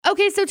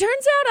Okay, so turns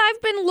out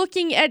I've been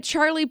looking at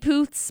Charlie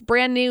Puth's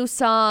brand new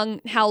song,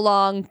 How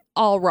Long,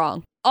 all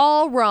wrong.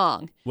 All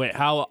wrong. Wait,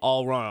 how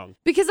all wrong?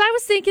 Because I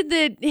was thinking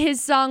that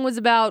his song was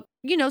about,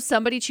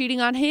 somebody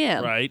cheating on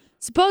him. Right.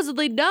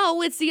 Supposedly,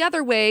 no, it's the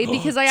other way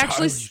because I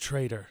actually... Charlie, you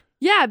traitor.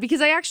 Yeah,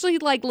 because I actually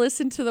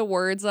listened to the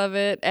words of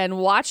it and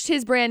watched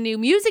his brand new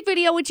music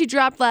video, which he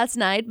dropped last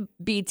night,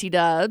 BT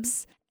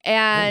Dubs.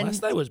 And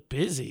last night was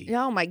busy.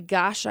 Oh my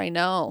gosh, I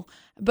know.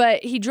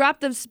 But he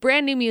dropped this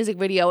brand new music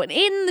video, and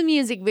in the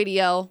music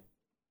video,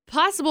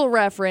 possible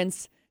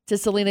reference to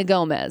Selena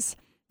Gomez.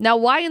 Now,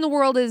 why in the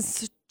world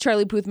is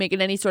Charlie Puth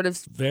making any sort of...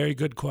 Very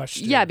good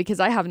question. Yeah, because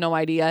I have no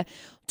idea.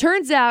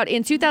 Turns out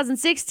in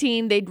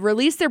 2016, they'd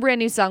released their brand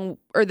new song,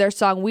 or their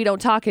song, We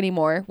Don't Talk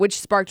Anymore, which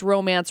sparked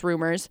romance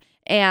rumors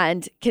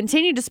and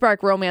continued to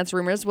spark romance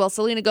rumors. Well,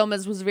 Selena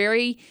Gomez was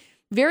very,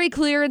 very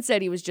clear and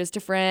said he was just a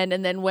friend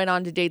and then went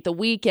on to date The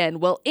Weeknd.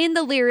 Well, in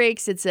the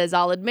lyrics, it says,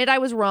 I'll admit I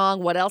was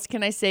wrong. What else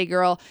can I say,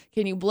 girl?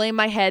 Can you blame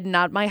my head,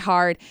 not my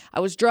heart? I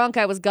was drunk.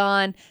 I was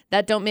gone.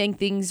 That don't make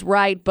things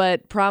right,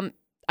 but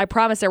I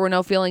promise there were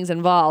no feelings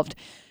involved.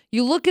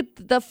 You look at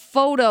the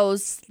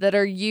photos that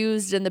are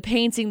used and the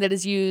painting that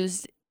is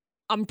used,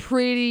 I'm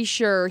pretty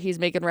sure he's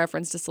making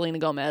reference to Selena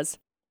Gomez.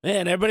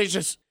 Man, everybody's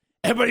just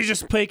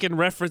making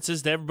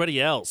references to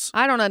everybody else.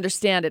 I don't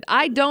understand it.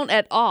 I don't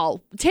at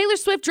all. Taylor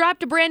Swift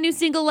dropped a brand new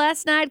single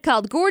last night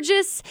called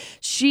Gorgeous.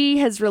 She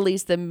has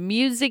released the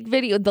music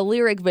video, the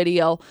lyric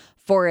video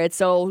for it.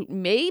 So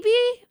maybe,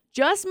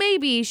 just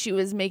maybe, she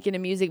was making a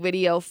music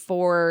video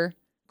for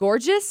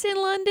Gorgeous in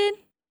London.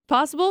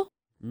 Possible?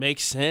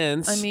 Makes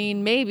sense. I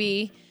mean,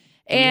 maybe.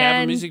 Do we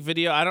have a music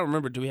video? I don't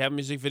remember. Do we have a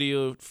music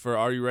video for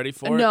Are You Ready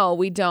For It? No,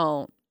 we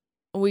don't.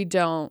 We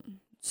don't.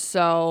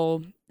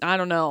 So, I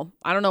don't know.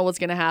 I don't know what's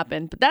going to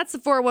happen. But that's the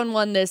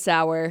 411 this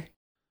hour.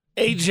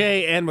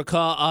 AJ and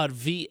McCall on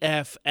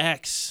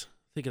VFX.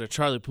 Thinking of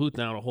Charlie Puth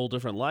now in a whole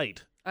different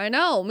light. I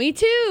know. Me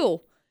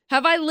too.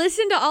 Have I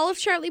listened to all of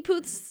Charlie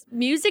Puth's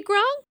music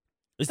wrong?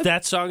 Is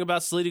that song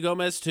about Selena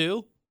Gomez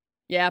too?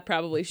 Yeah,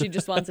 probably. She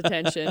just wants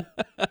attention.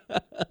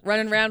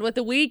 Running around with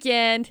The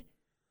Weeknd,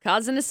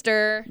 causing a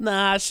stir.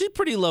 Nah, she's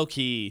pretty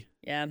low-key.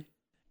 Yeah.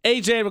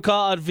 AJ and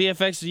McCall on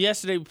VFX.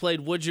 Yesterday we played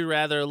Would You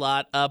Rather a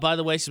lot. By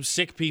the way, some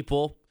sick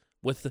people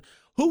with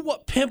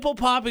what pimple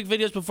popping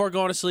videos before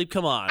going to sleep.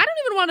 Come on. I don't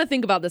even want to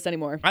think about this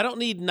anymore. I don't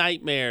need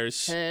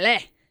nightmares.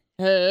 Right?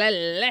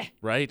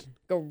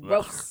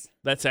 Gross.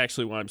 That's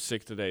actually why I'm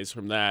sick today is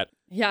from that.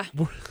 Yeah.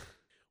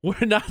 We're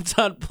not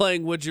done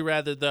playing Would You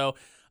Rather, though.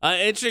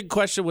 Interesting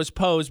question was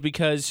posed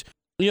because,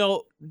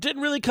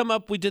 didn't really come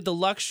up. We did the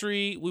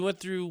luxury. We went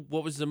through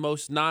what was the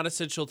most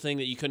non-essential thing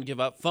that you couldn't give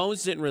up.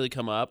 Phones didn't really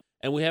come up.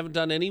 And we haven't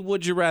done any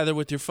Would You Rather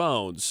with your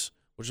phones,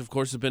 which, of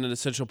course, has been an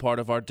essential part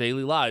of our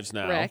daily lives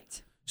now.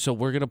 Correct. So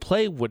we're going to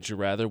play Would You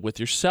Rather with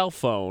your cell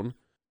phone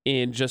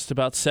in just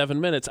about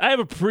 7 minutes. I have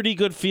a pretty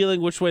good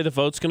feeling which way the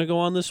vote's going to go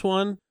on this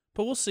one,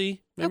 but we'll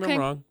see. Maybe I'm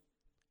wrong.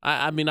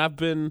 I mean, I've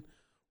been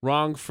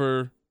wrong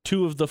for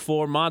 2 of the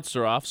 4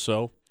 monster offs,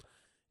 so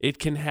it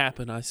can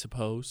happen, I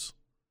suppose.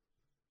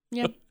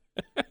 Yep.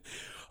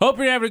 Hope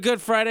you're having a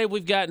good Friday.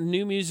 We've got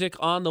new music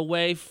on the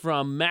way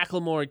from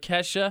Macklemore and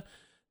Kesha.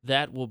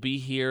 That will be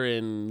here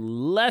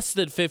in less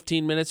than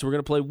 15 minutes. We're going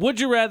to play Would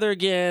You Rather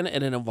again,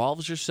 and it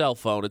involves your cell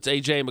phone. It's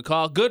AJ and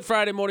McCall. Good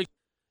Friday morning.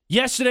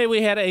 Yesterday,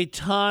 we had a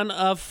ton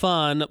of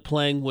fun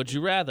playing Would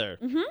You Rather.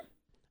 Mm-hmm.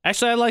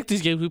 Actually, I like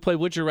these games. We played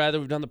Would You Rather.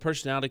 We've done the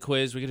personality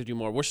quiz. We're going to do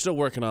more. We're still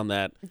working on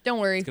that. Don't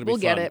worry. We'll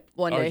get it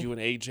one day. Are you an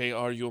AJ?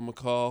 Are you a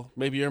McCall?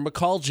 Maybe you're a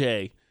McCall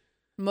J.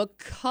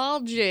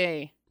 McCall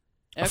J.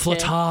 Okay. A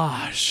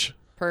flottage.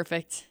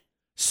 Perfect.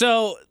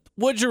 So,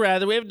 Would You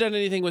Rather? We haven't done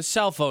anything with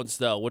cell phones,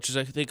 though, which is,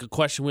 I think, a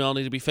question we all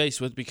need to be faced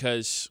with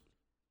because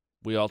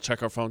we all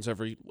check our phones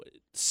every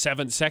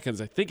 7 seconds,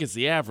 I think is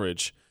the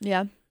average.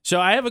 Yeah. So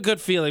I have a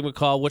good feeling,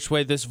 McCall, which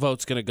way this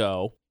vote's going to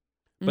go.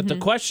 But the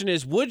question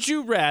is, would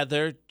you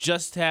rather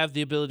just have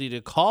the ability to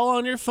call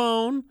on your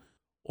phone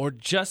or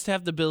just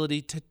have the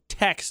ability to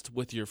text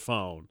with your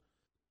phone?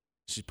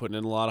 She's putting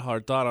in a lot of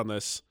hard thought on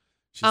this.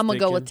 I'm going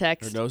to go with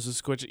text. Her nose is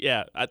squitching.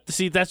 Yeah.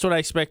 See, that's what I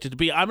expected to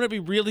be. I'm going to be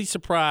really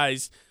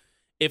surprised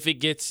if it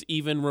gets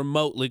even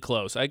remotely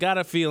close. I got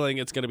a feeling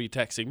it's going to be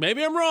texting.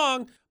 Maybe I'm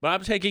wrong, but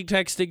I'm taking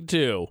texting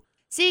too.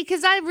 See,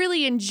 because I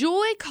really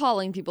enjoy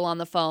calling people on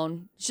the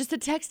phone. It's just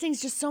that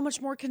texting's just so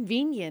much more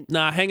convenient.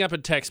 Nah, hang up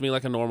and text me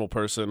like a normal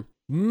person.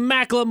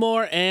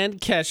 Macklemore and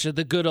Kesha,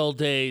 the good old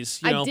days.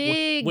 I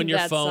dig when your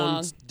that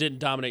phones song. didn't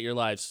dominate your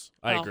lives.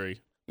 I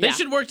agree. Yeah. They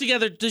should work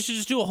together. They should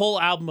just do a whole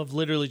album of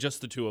literally just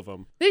the two of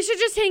them. They should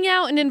just hang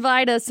out and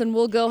invite us, and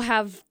we'll go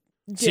have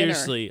dinner.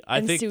 Seriously,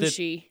 I think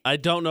sushi. that I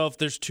don't know if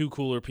there's 2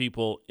 cooler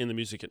people in the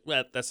music.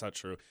 Well, that's not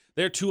true.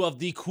 They're 2 of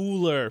the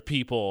cooler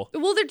people.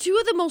 Well, they're 2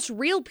 of the most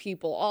real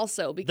people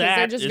also because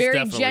they're just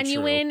very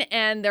genuine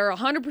and they're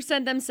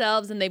 100%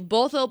 themselves, and they've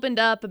both opened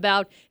up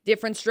about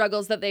different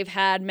struggles that they've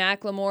had.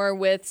 Macklemore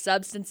with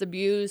substance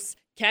abuse,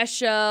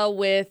 Kesha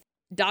with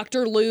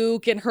Dr.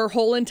 Luke and her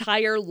whole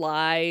entire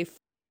life.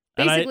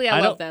 Basically,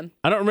 I love them.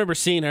 I don't remember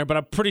seeing her, but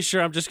I'm pretty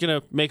sure I'm just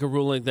going to make a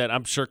ruling that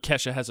I'm sure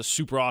Kesha has a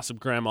super awesome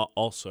grandma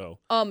also.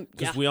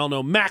 Because we all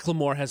know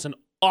Macklemore has an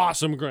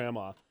awesome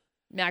grandma.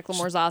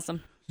 Macklemore's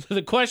awesome. So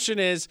the question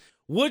is,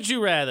 would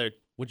you rather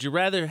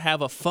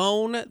have a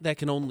phone that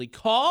can only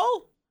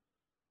call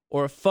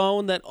or a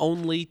phone that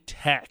only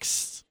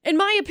texts? In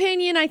my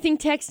opinion, I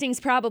think texting's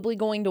probably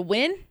going to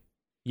win.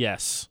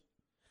 Yes.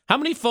 How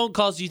many phone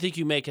calls do you think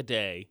you make a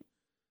day?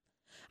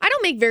 I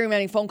don't make very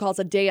many phone calls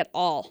a day at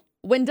all.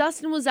 When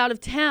Dustin was out of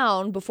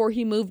town, before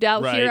he moved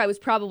out here, I was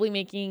probably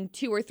making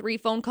 2 or 3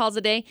 phone calls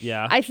a day.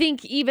 Yeah. I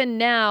think even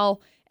now,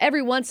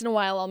 every once in a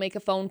while, I'll make a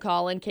phone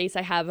call in case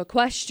I have a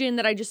question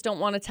that I just don't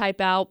want to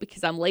type out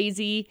because I'm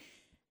lazy.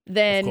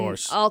 Then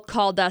I'll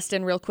call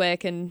Dustin real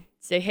quick and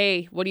say,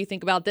 hey, what do you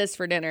think about this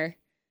for dinner?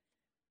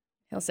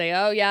 He'll say,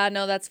 oh, yeah,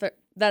 no,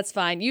 that's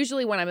fine.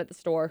 Usually when I'm at the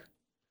store.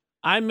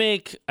 I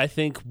make, I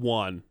think,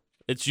 1.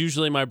 It's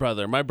usually my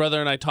brother. My brother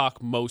and I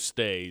talk most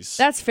days.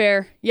 That's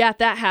fair. Yeah,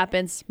 that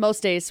happens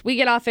most days. We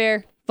get off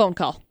air, phone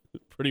call.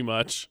 Pretty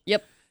much.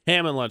 Yep.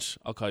 Ham and lunch.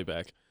 I'll call you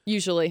back.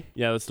 Usually.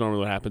 Yeah, that's normally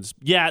what happens.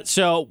 Yeah,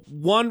 so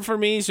 1 for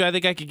me, so I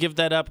think I could give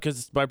that up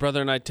because my brother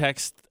and I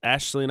text,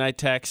 Ashley and I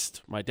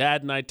text, my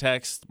dad and I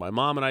text, my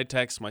mom and I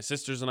text, my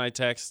sisters and I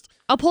text.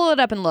 I'll pull it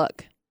up and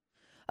look.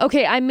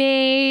 Okay, I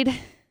made...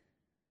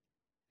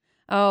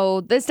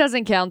 Oh, this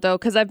doesn't count, though,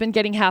 because I've been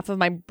getting half of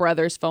my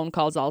brother's phone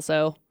calls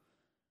also.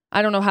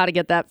 I don't know how to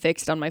get that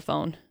fixed on my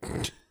phone.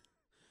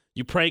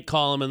 You prank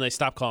call them and they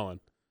stop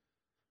calling.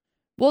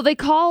 Well, they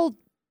call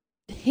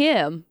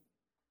him,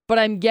 but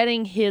I'm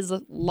getting his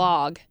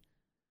log.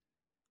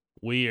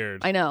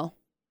 Weird. I know.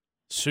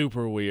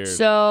 Super weird.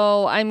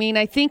 So, I mean,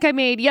 I think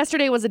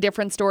yesterday was a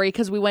different story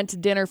because we went to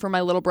dinner for my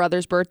little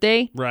brother's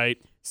birthday.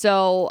 Right.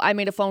 So, I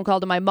made a phone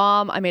call to my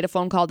mom. I made a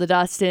phone call to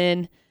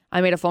Dustin. I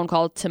made a phone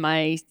call to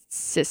my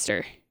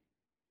sister.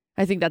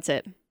 I think that's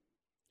it.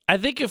 I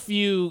think if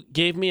you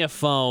gave me a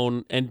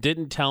phone and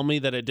didn't tell me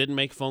that it didn't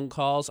make phone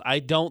calls, I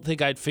don't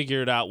think I'd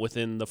figure it out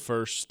within the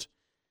first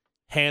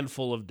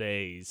handful of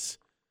days.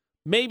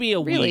 Maybe a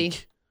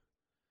week.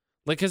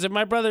 Like, because if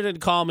my brother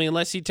didn't call me,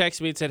 unless he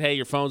texted me and said, hey,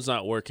 your phone's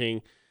not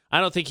working, I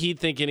don't think he'd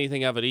think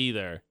anything of it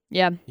either.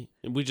 Yeah.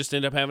 And we just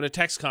end up having a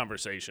text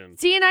conversation.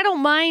 See, and I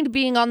don't mind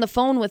being on the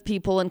phone with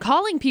people and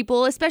calling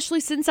people, especially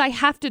since I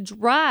have to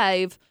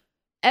drive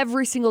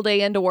every single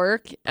day into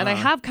work, and I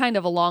have kind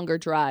of a longer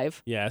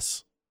drive.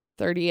 Yes.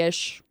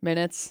 30-ish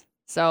minutes.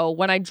 So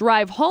when I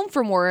drive home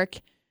from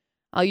work,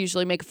 I'll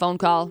usually make a phone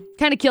call.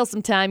 Kind of kill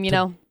some time, you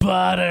know.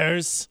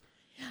 Butters.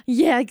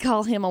 Yeah, I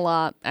call him a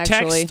lot,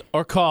 actually. Text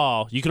or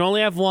call. You can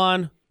only have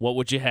 1. What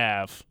would you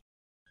have?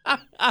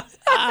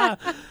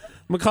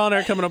 McCall and I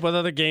are coming up with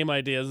other game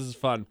ideas. This is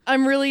fun.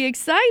 I'm really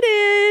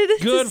excited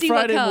Good to see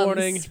Friday what comes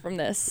morning from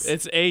this.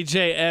 It's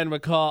AJ and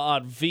McCall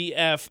on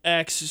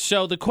VFX.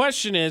 So the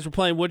question is, we're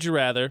playing Would You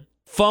Rather.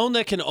 Phone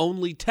that can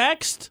only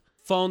text,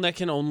 phone that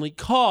can only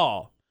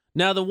call.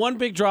 Now, the one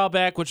big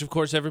drawback, which of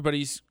course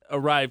everybody's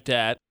arrived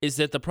at, is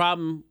that the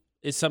problem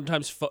is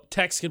sometimes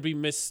text can be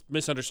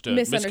misunderstood,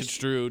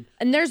 misconstrued.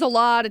 And there's a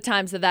lot of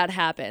times that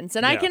happens.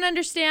 And I can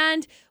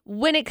understand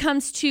when it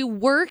comes to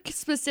work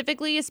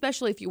specifically,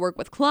 especially if you work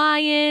with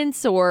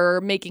clients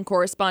or making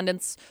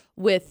correspondence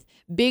with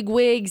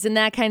bigwigs and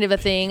that kind of a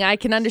thing. I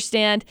can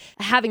understand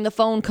having the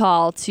phone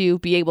call to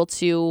be able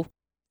to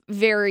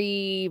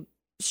very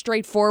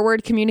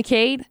straightforward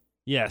communicate.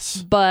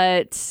 Yes.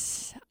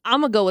 But I'm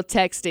going to go with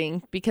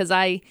texting because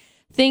I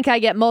think I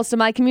get most of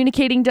my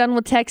communicating done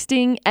with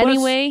texting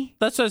anyway.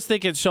 That's what I was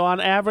thinking. So on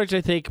average, I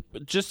think,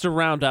 just to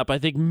round up, I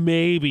think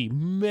maybe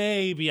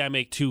I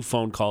make 2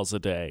 phone calls a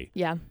day.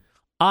 Yeah.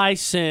 I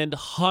send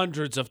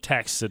hundreds of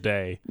texts a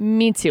day.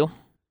 Me too.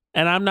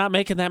 And I'm not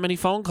making that many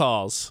phone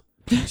calls.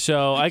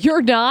 So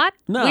You're not?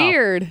 No.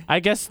 Weird. I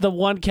guess the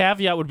one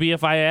caveat would be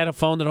if I had a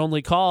phone that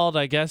only called,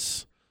 I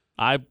guess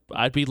I'd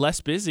be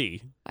less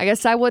busy. I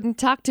guess I wouldn't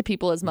talk to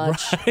people as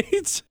much.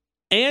 Right?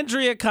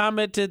 Andrea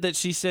commented that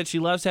she said she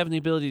loves having the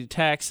ability to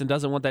text and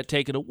doesn't want that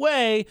taken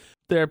away.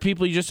 There are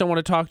people you just don't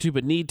want to talk to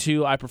but need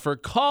to. I prefer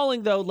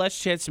calling, though, less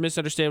chance to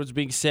misunderstand what's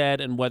being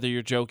said and whether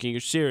you're joking or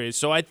serious.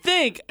 So I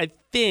think,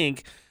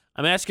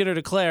 I'm asking her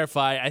to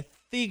clarify, I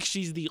think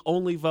she's the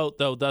only vote,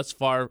 though, thus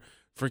far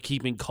for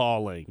keeping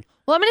calling.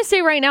 Well, I'm going to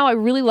say right now, I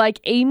really like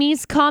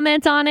Amy's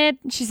comment on it.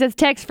 She says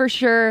text for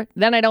sure.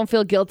 Then I don't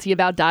feel guilty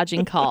about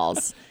dodging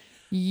calls.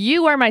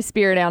 You are my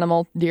spirit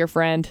animal, dear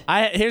friend.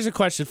 Here's a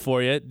question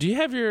for you. Do you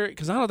have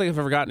because I don't think I've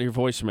ever gotten your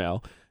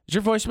voicemail. Is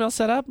your voicemail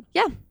set up?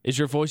 Yeah. Is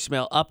your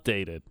voicemail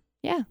updated?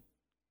 Yeah.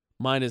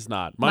 Mine is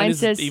not. Mine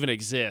doesn't even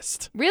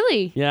exist.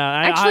 Really? Yeah.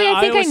 Actually,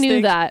 I think I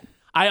knew that.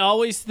 I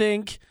always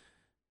think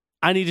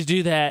I need to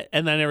do that,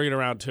 and then I never get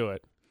around to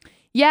it.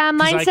 Yeah,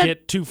 mine said I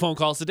get 2 phone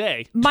calls a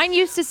day. Mine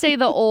used to say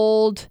the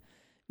old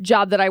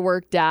job that I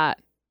worked at.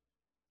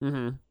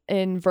 Mm-hmm.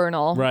 In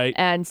Vernal. Right.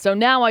 And so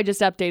now I just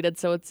updated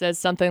so it says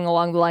something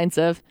along the lines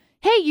of,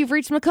 hey, you've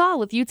reached McCall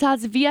with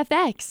Utah's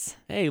VFX.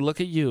 Hey,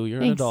 look at you. You're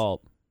Thanks. an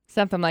adult.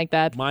 Something like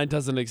that. Mine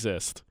doesn't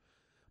exist.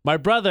 My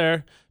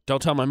brother,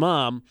 don't tell my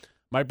mom,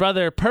 My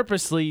brother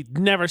purposely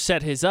never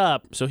set his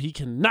up so he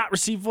cannot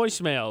receive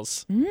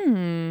voicemails.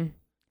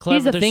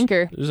 He's a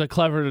thinker. There's a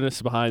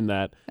cleverness behind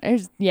that.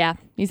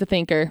 He's a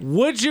thinker.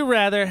 Would you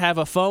rather have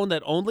a phone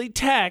that only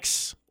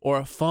texts or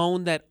a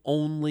phone that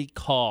only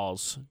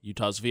calls?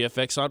 Utah's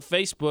VFX on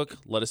Facebook.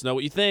 Let us know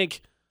what you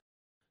think.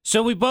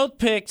 So we both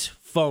picked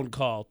phone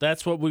call.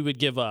 That's what we would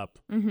give up.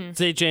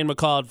 It's AJ and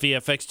McCall at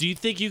VFX. Do you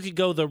think you could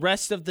go the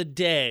rest of the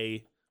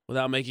day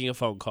without making a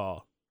phone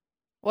call?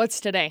 What's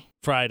today?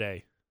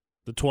 Friday,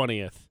 the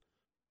 20th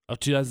of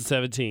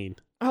 2017.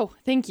 Oh,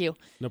 thank you.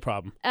 No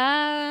problem. What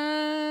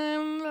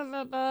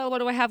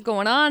do I have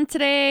going on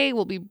today?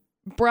 We'll be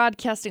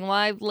broadcasting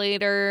live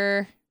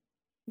later.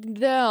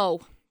 No,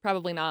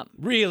 probably not.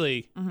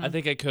 Really? I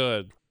think I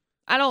could.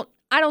 I don't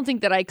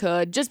think that I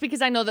could, just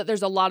because I know that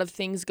there's a lot of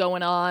things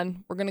going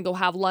on. We're going to go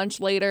have lunch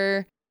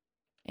later,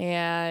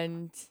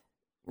 and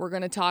we're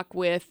going to talk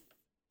with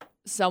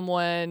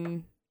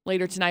someone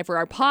later tonight for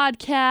our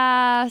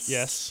podcast.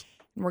 Yes.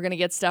 And we're going to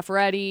get stuff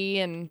ready,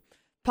 and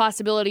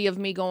possibility of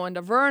me going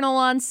to Vernal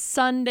on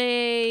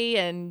Sunday,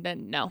 and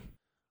no.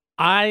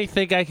 I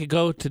think I could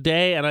go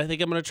today, and I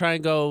think I'm going to try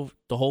and go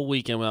the whole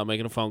weekend without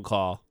making a phone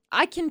call.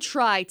 I can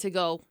try to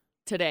go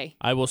today.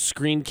 I will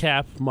screen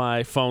cap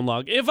my phone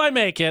log. If I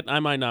make it, I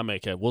might not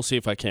make it. We'll see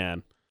if I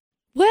can.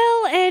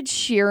 Well, Ed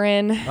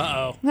Sheeran.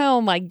 Uh-oh. Oh,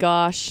 my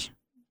gosh.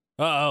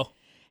 Uh-oh.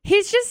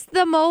 He's just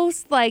the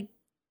most,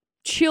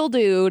 chill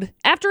dude.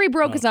 After he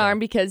broke his arm,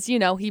 because,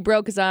 he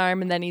broke his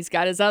arm, and then he's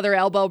got his other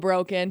elbow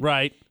broken.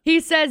 Right. He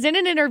says in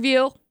an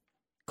interview,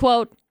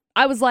 quote,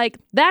 I was like,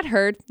 that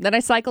hurt. Then I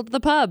cycled to the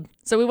pub.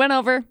 So we went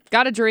over,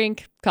 got a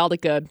drink, called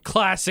it good.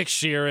 Classic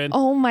Sheeran.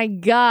 Oh my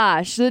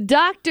gosh. The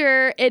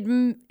doctor,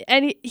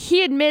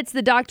 he admits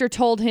the doctor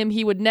told him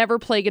he would never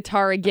play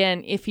guitar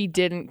again if he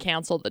didn't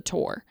cancel the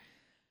tour.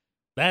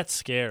 That's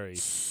scary.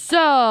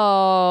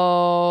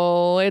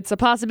 So it's a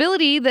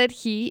possibility that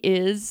he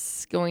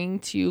is going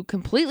to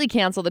completely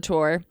cancel the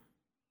tour.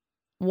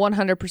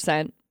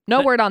 100%.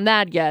 No word on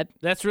that yet.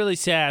 That's really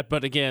sad,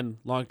 but again,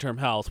 long-term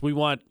health. We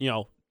want,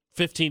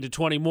 15 to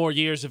 20 more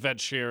years of Ed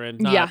Sheeran,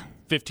 not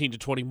 15 to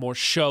 20 more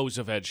shows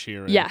of Ed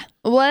Sheeran. Yeah.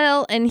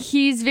 Well, and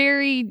he's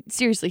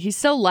he's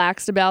so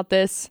laxed about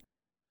this.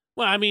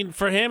 Well, I mean,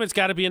 for him, it's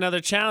got to be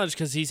another challenge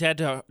because he's had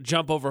to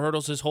jump over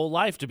hurdles his whole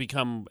life to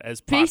become as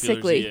popular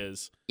as he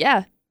is.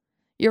 Yeah,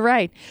 you're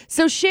right.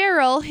 So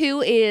Cheryl,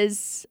 who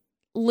is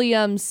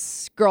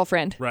Liam's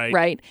girlfriend,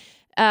 right?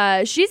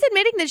 She's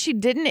admitting that she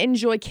didn't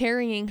enjoy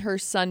carrying her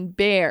son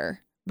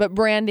Bear, but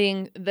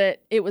branding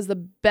that it was the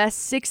best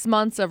 6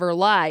 months of her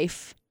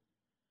life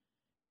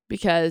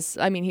because,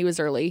 he was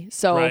early.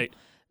 So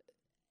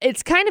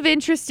it's kind of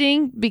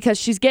interesting because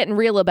she's getting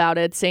real about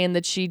it, saying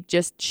that she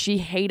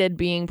hated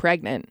being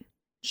pregnant.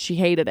 She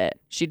hated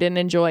it. She didn't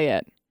enjoy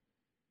it.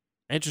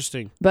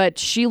 Interesting. But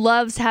she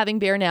loves having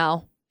Bear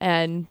now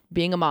and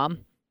being a mom.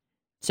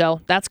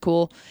 So that's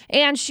cool.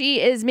 And she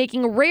is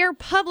making a rare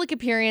public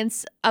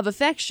appearance of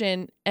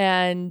affection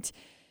and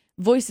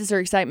voices her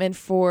excitement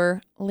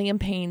for Liam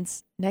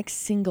Payne's next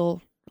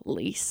single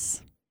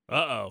release.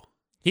 Uh-oh.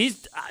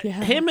 It's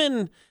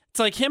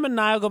like him and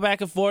Niall go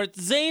back and forth.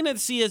 Zayn and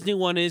Sia's new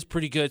one is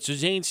pretty good, so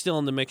Zayn's still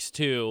in the mix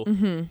too.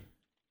 Mm-hmm.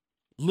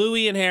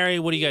 Louis and Harry,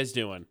 what are you guys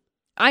doing?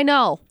 I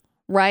know,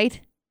 right?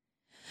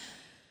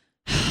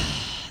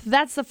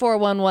 That's the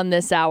 411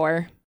 this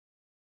hour.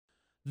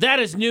 That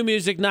is new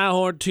music, Niall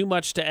Horn. Too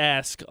much to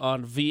ask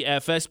on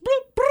VFS.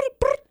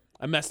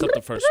 I messed up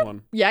the first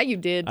one. Yeah, you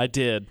did. I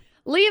did.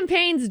 Liam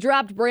Payne's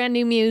dropped brand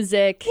new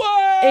music.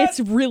 What?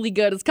 It's really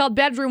good. It's called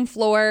Bedroom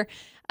Floor.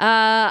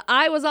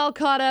 I was all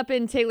caught up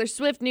in Taylor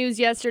Swift news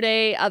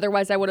yesterday.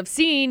 Otherwise, I would have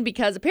seen,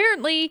 because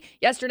apparently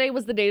yesterday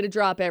was the day to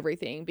drop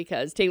everything,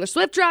 because Taylor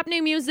Swift dropped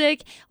new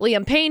music.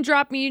 Liam Payne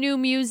dropped new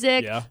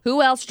music. Yeah.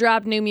 Who else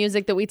dropped new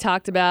music that we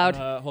talked about?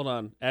 Hold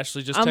on.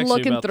 Ashley just texted I'm me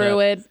looking about through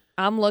that. it.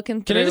 I'm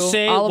looking through Can I just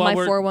say, all of my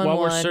while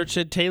 411. we're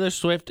searching, Taylor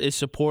Swift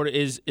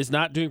is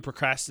not doing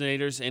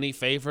procrastinators any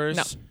favors.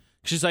 No.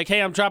 She's like,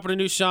 hey, I'm dropping a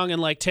new song in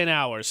like 10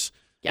 hours.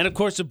 Yeah. And of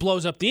course, it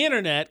blows up the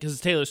internet because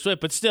it's Taylor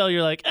Swift. But still,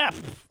 you're like,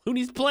 who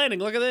needs planning?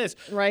 Look at this.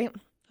 Right.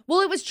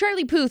 Well, it was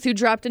Charlie Puth who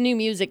dropped a new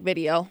music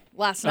video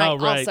last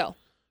night also.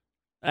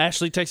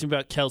 Ashley texted me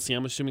about Kelsey.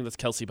 I'm assuming that's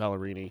Kelsey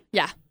Ballerini.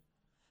 Yeah.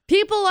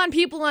 People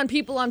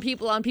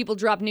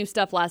dropped new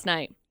stuff last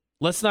night.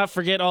 Let's not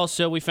forget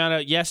also, we found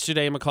out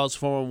yesterday McCall's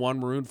 411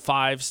 Maroon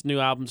 5's new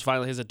album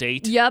finally has a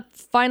date. Yep.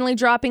 Finally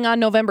dropping on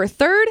November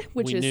 3rd,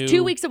 which is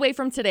 2 weeks away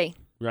from today.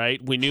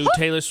 Right. We knew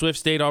Taylor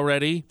Swift's date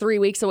already. 3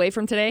 weeks away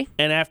from today.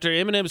 And after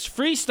Eminem's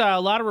Freestyle,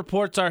 a lot of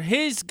reports are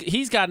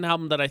he's got an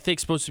album that I think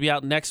is supposed to be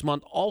out next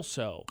month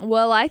also.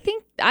 Well, I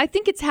think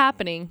it's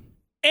happening.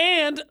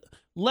 And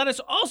let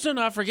us also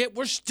not forget,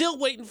 we're still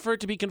waiting for it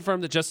to be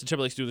confirmed that Justin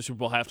Timberlake's doing the Super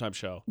Bowl halftime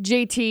show.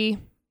 JT,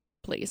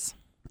 please.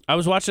 I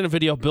was watching a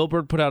video.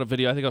 Billboard put out a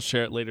video. I think I'll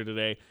share it later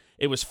today.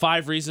 It was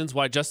 5 reasons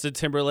why Justin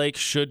Timberlake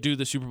should do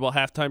the Super Bowl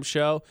halftime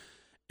show.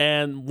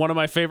 And one of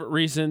my favorite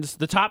reasons,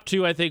 the top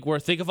 2, I think, were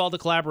think of all the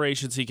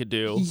collaborations he could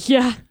do.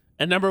 Yeah.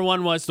 And number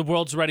 1 was the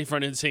world's ready for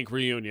an NSYNC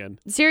reunion.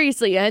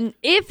 Seriously, and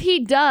if he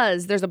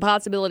does, there's a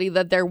possibility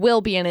that there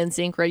will be an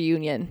NSYNC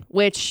reunion,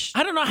 which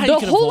I don't know how you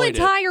can the whole avoid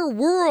entire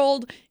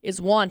world is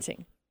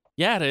wanting.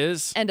 Yeah, it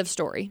is. End of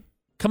story.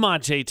 Come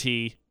on,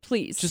 JT.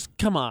 Please. Just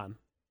come on.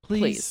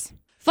 Please.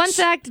 Fun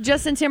fact,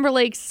 Justin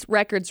Timberlake's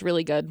record's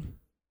really good.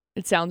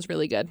 It sounds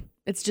really good.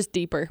 It's just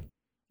deeper.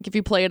 If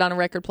you play it on a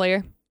record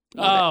player.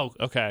 Oh,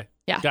 okay.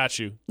 Yeah. Got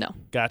you. No.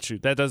 Got you.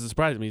 That doesn't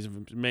surprise me.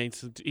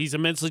 He's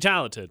immensely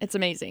talented. It's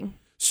amazing.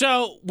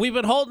 So we've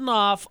been holding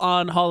off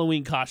on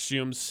Halloween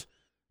costumes.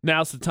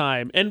 Now's the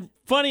time. And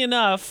funny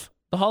enough,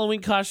 the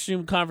Halloween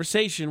costume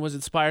conversation was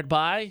inspired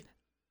by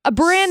a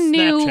brand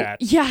new Snapchat.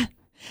 Yeah.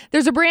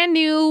 There's a brand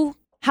new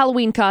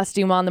Halloween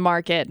costume on the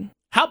market.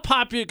 How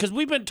popular, because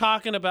we've been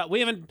talking about,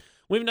 we haven't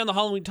done the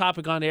Halloween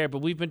topic on air,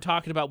 but we've been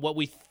talking about what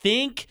we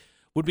think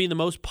would be the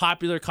most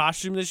popular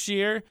costume this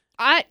year.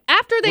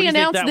 After they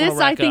announced this,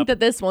 I think that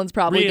this one's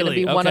probably going to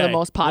be one of the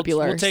most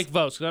popular. We'll take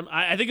votes.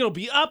 I think it'll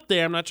be up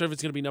there. I'm not sure if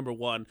it's going to be number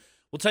 1.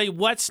 We'll tell you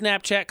what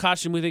Snapchat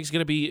costume we think is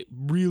going to be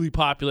really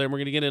popular, and we're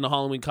going to get into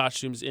Halloween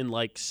costumes in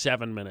like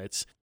 7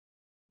 minutes.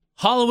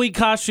 Halloween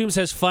costumes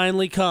has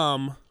finally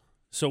come,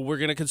 so we're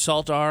going to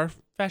consult our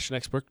fashion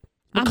expert,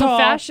 McCall. I'm a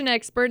fashion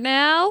expert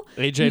now.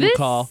 AJ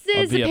McCall.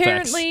 This is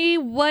apparently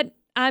what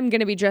I'm going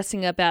to be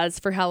dressing up as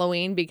for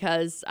Halloween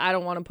because I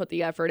don't want to put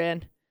the effort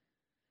in.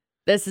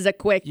 This is a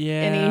quick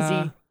and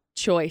easy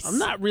choice. I'm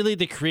not really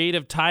the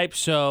creative type,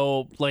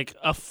 so like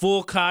a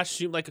full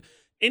costume, like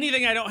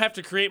anything I don't have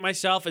to create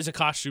myself is a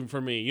costume for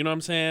me. You know what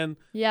I'm saying?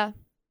 Yeah.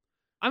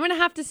 I'm going to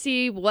have to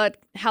see what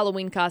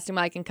Halloween costume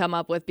I can come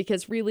up with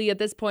because really at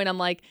this point I'm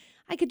like,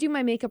 I could do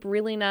my makeup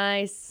really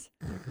nice.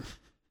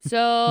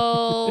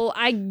 So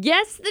I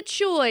guess the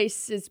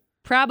choice is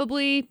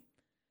probably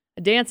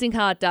a dancing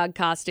hot dog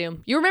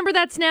costume. You remember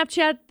that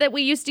Snapchat that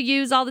we used to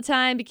use all the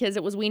time because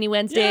it was Weenie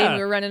Wednesday and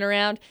we were running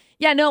around?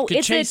 Yeah, no,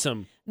 it's chase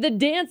them. The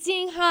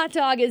dancing hot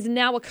dog is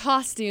now a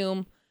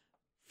costume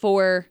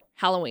for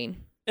Halloween.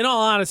 In all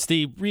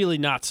honesty, really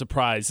not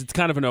surprised. It's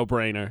kind of a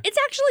no-brainer. It's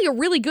actually a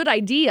really good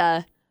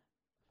idea.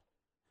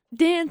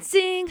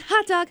 Dancing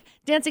hot dog.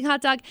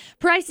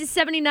 Price is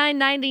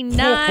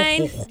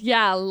 $79.99.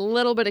 Yeah, a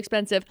little bit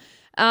expensive.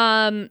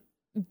 But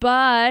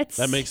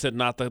that makes it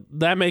not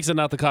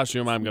the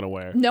costume I'm gonna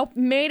wear. Nope,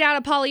 made out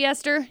of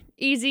polyester,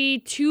 easy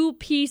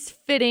 2-piece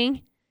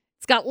fitting.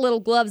 It's got little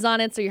gloves on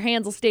it so your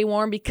hands will stay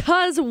warm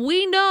because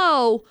we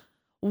know.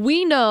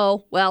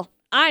 Well,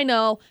 I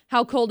know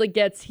how cold it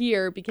gets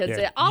here because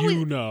it always,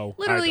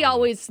 literally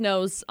always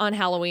snows on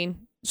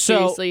Halloween.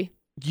 Seriously.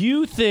 So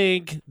you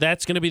think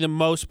that's going to be the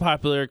most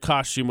popular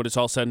costume when it's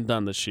all said and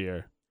done this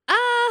year?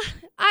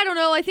 I don't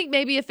know. I think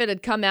maybe if it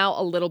had come out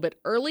a little bit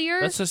earlier,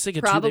 let's just think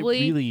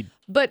probably. Really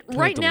but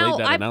right now,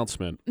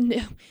 announcement.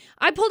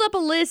 I pulled up a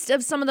list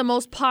of some of the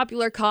most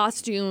popular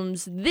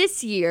costumes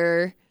this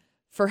year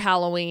for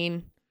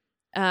Halloween.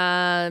 Do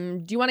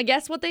you want to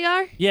guess what they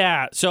are?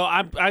 Yeah. So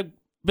I've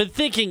been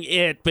thinking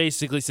it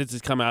basically since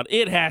it's come out.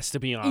 It has to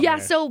be on. Yeah.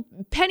 There. So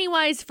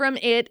Pennywise from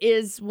It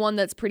is one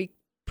that's pretty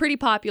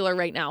popular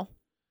right now.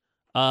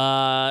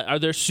 Are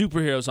there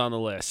superheroes on the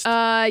list?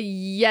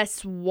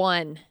 Yes,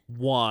 one.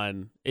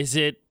 One. Is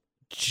it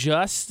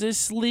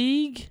Justice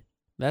League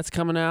that's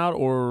coming out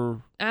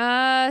or?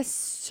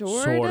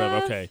 Sort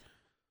of. Okay.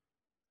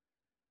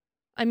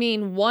 I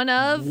mean, one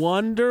of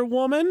Wonder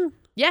Woman.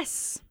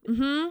 Yes.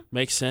 Mm-hmm.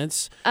 Makes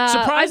sense.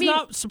 Surprise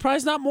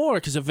not more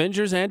because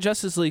Avengers and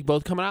Justice League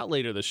both coming out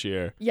later this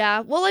year. Yeah.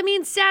 Well, I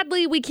mean,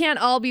 sadly, we can't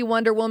all be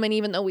Wonder Woman,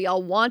 even though we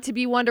all want to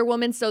be Wonder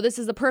Woman. So this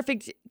is the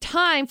perfect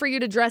time for you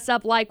to dress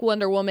up like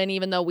Wonder Woman,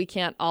 even though we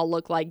can't all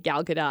look like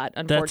Gal Gadot,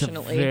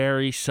 unfortunately. That's a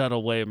very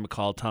subtle way of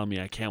McCall telling me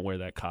I can't wear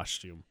that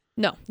costume.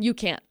 No, you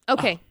can't.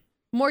 Okay.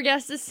 More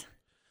guesses?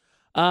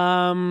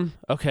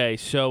 Okay,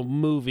 so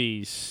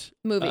movies.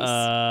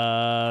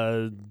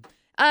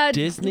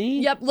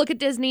 Disney? Yep, look at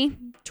Disney,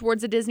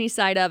 towards the Disney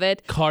side of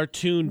it.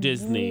 Cartoon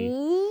Disney.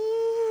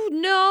 Ooh,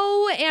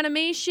 no,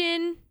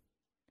 animation.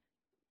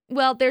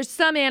 Well, there's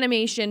some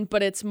animation,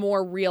 but it's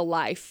more real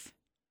life.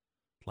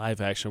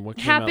 Live action. What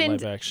came out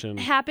live action?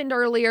 Happened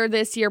earlier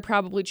this year,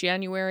 probably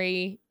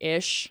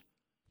January-ish.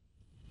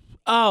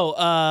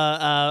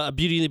 Oh,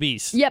 Beauty and the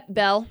Beast. Yep,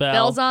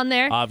 Belle's on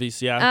there.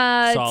 Obviously,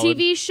 yeah. Solid.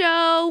 TV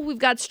show, we've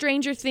got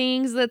Stranger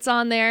Things that's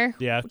on there.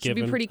 Yeah, which would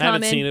be pretty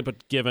common. I haven't seen it,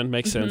 but given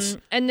makes sense.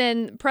 And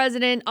then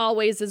President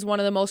always is one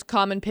of the most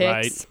common picks.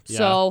 Right. Yeah.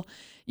 So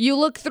you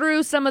look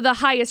through some of the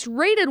highest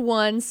rated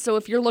ones. So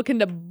if you're looking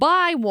to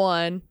buy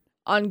one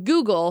on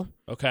Google,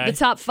 the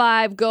top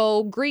 5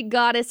 go Greek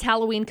goddess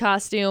Halloween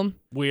costume.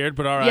 Weird,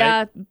 but all right.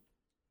 Yeah,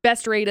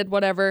 best rated,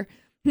 whatever.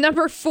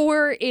 Number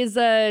 4 is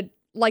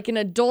like an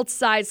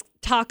adult-sized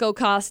taco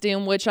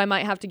costume, which I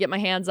might have to get my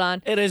hands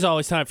on. It is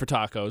always time for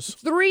tacos.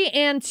 3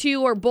 and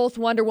 2 are both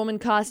Wonder Woman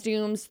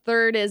costumes.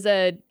 3rd is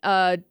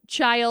a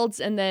child's,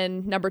 and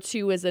then number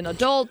 2 is an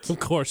adult. Of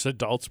course,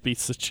 adults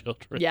beats the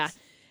children. Yeah.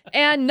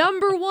 And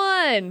number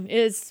 1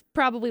 is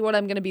probably what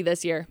I'm going to be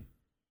this year.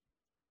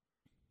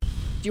 Do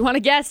you want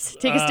to guess?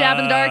 Take a stab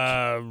in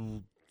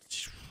the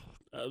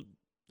dark.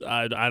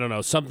 I don't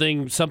know,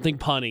 something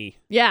punny.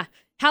 Yeah.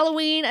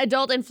 Halloween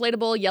adult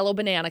inflatable yellow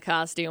banana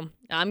costume.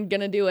 I'm going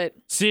to do it.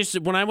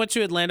 Seriously, when I went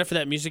to Atlanta for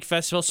that music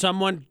festival,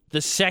 someone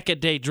the second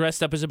day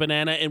dressed up as a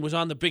banana and was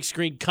on the big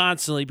screen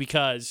constantly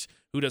because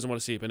who doesn't want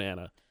to see a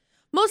banana?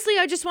 Mostly,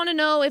 I just want to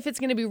know if it's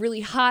going to be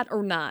really hot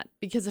or not.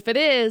 Because if it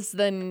is,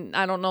 then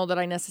I don't know that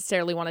I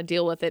necessarily want to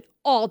deal with it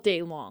all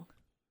day long.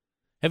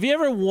 Have you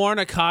ever worn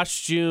a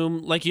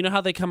costume, like, you know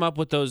how they come up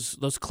with those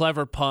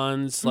clever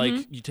puns,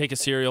 like you take a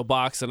cereal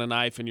box and a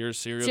knife and you're a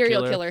serial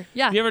killer?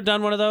 Yeah. Have you ever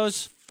done one of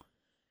those?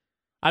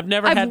 I've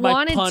never had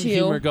my pun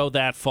humor go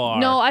that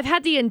far. No, I've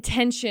had the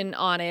intention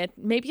on it.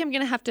 Maybe I'm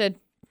going to have to,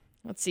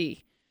 let's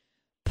see,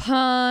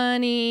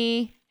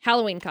 punny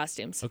Halloween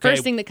costumes. Okay.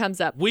 First thing that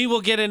comes up. We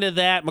will get into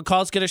that.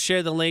 McCall's going to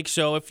share the link,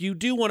 so if you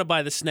do want to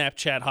buy the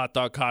Snapchat hot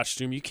dog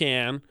costume, you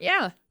can.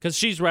 Yeah. Because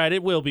she's right,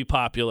 it will be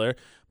popular.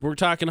 We're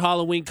talking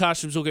Halloween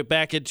costumes. We'll get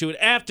back into it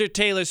after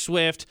Taylor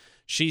Swift.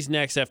 She's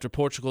next after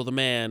Portugal the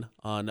Man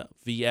on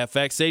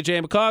VFX. AJ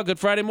and McCall, good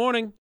Friday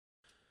morning.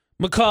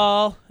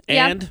 McCall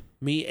and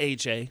me,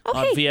 AJ,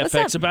 on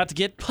VFX, about to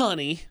get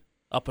punny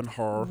up in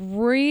her.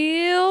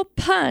 Real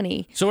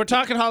punny. So we're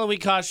talking Halloween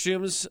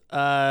costumes.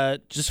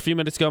 Just a few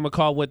minutes ago,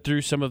 McCall went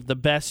through some of the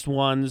best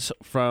ones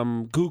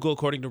from Google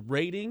according to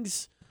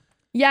ratings.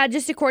 Yeah,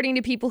 just according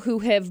to people who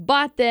have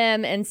bought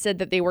them and said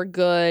that they were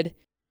good.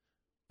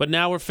 But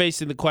now we're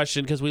facing the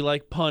question because we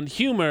like pun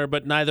humor,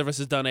 but neither of us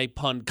has done a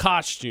pun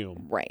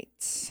costume.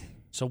 Right.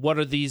 So what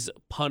are these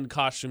pun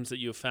costumes that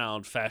you have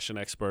found, fashion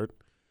expert?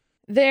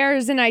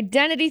 There's an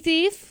identity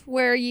thief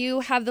where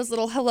you have those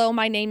little hello,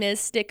 my name is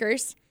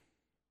stickers.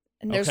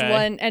 And there's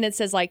one, and it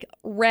says like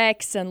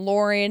Rex and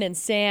Lauren and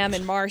Sam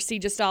and Marcy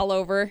just all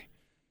over.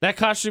 That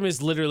costume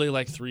is literally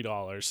like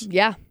 $3.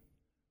 Yeah.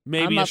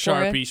 Maybe a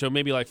Sharpie, so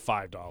maybe like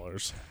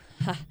 $5.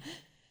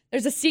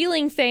 There's a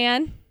ceiling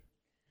fan.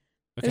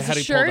 Okay, how do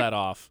you pull that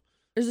off?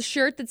 There's a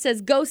shirt that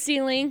says go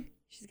ceiling.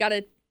 She's got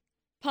a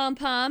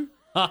pom-pom.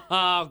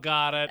 Oh,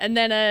 got it. And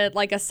then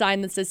a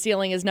sign that says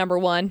ceiling is number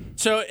 1.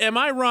 So am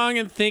I wrong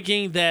in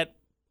thinking that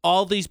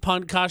all these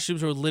pun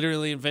costumes were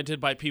literally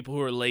invented by people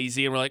who are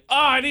lazy and were like, oh,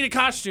 I need a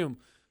costume?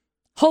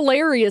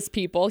 Hilarious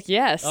people,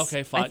 yes.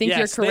 Okay, fine. I think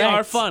you're correct. They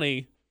are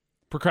funny.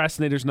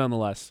 Procrastinators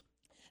nonetheless.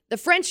 The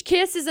French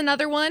kiss is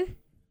another one.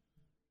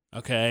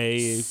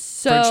 Okay.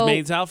 So, French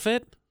maid's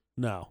outfit?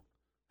 No.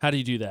 How do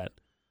you do that?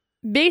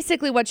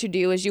 Basically what you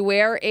do is you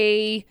wear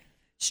a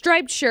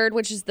striped shirt,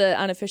 which is the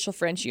unofficial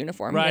French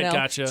uniform. Right, you know?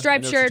 gotcha.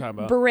 Striped shirt,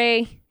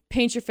 beret,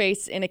 paint your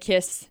face in a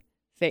kiss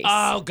face.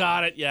 Oh,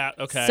 got it. Yeah,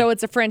 okay. So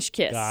it's a French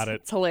kiss. Got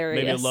it. It's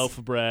hilarious. Maybe a loaf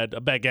of bread,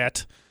 a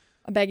baguette.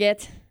 A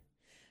baguette.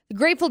 The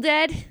Grateful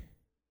Dead.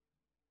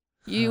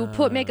 You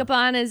put makeup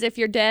on as if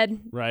you're dead.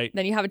 Right.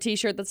 Then you have a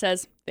t-shirt that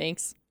says,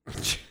 thanks.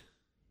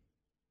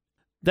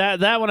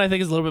 That one I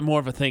think is a little bit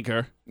more of a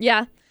thinker.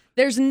 Yeah.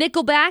 There's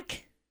Nickelback.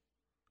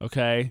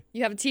 Okay.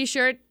 You have a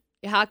t-shirt.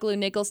 You hot glue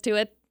nickels to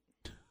it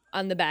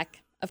on the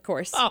back, of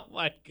course. Oh,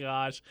 my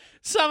gosh.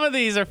 Some of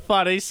these are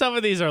funny. Some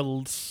of these are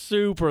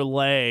super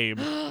lame.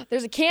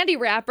 There's a candy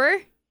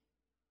wrapper.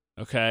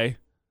 Okay.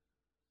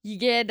 You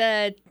get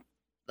a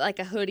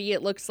hoodie,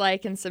 it looks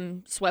like, and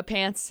some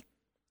sweatpants.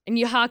 And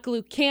you hot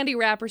glue candy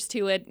wrappers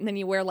to it, and then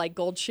you wear, like,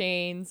 gold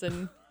chains.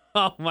 And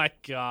oh, my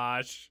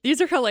gosh. These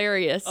are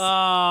hilarious.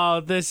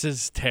 Oh, this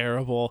is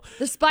terrible.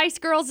 The Spice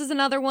Girls is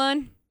another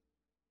one.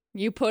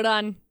 You put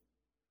on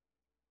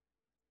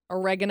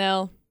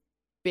oregano,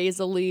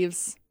 basil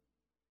leaves,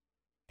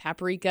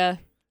 paprika,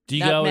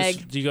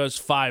 nutmeg. Do you go as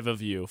 5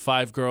 of you?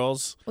 5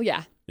 girls? Oh,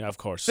 yeah. Yeah, of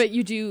course. But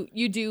you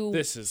do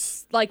this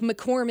is like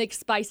McCormick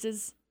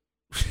spices.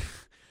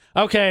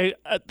 Okay,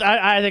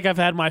 I think I've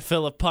had my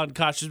fill of pun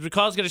costumes.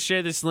 McCall's going to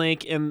share this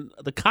link in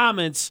the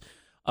comments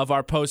of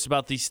our post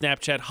about the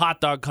Snapchat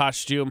hot dog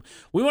costume.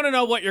 We want to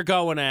know what you're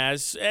going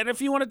as. And if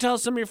you want to tell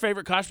us some of your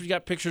favorite costumes, you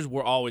got pictures,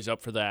 we're always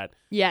up for that.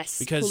 Yes,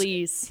 because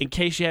please. In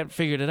case you haven't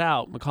figured it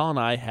out, McCall and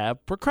I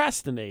have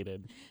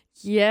procrastinated.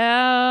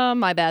 Yeah,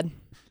 my bad.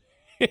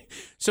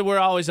 So we're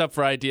always up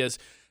for ideas.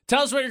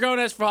 Tell us what you're going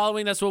as for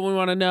Halloween. That's what we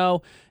want to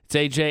know. It's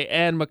AJ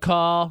and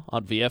McCall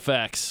on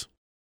VFX.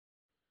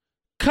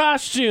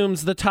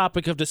 Costumes, the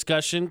topic of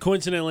discussion.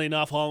 Coincidentally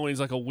enough, Halloween's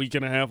like a week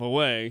and a half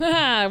away.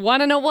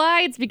 Want to know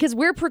why? It's because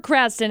we're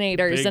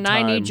procrastinators, Big and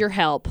time. I need your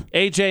help.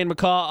 AJ and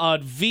McCall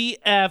on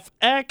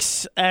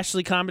VFX.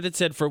 Ashley commented,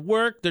 said for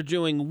work, they're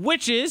doing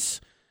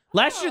witches.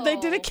 Last year, they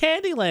did a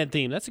Candyland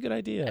theme. That's a good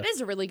idea. That is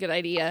a really good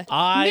idea.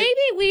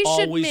 Maybe we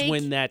should always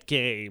win that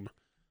game.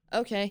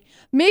 Okay.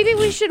 Maybe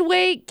we should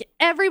make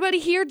everybody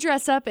here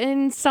dress up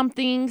in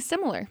something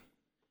similar.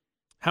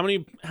 How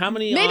many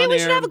Maybe we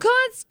should have a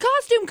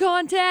costume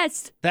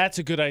contest. That's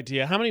a good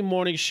idea. How many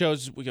morning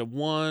shows? We got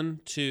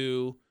 1,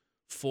 2,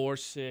 4,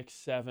 6,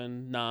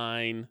 7,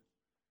 9,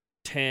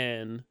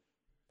 10.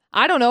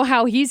 I don't know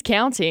how he's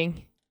counting.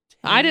 10?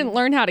 I didn't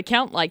learn how to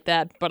count like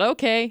that, but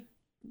okay.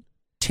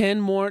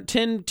 10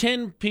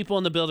 people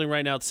in the building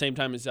right now at the same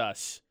time as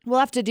us. We'll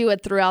have to do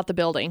it throughout the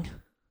building.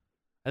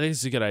 I think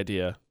it's a good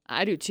idea.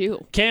 I do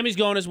too. Cammy's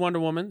going as Wonder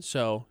Woman,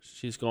 so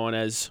she's going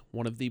as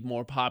one of the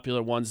more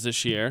popular ones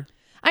this year.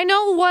 I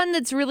know one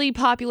that's really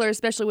popular,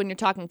 especially when you're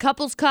talking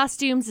couples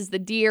costumes, is the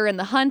deer and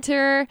the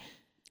hunter.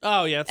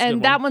 Oh, yeah. That's a good And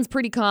one. that one's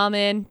pretty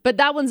common, but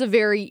that one's a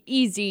very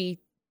easy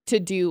to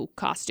do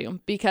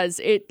costume because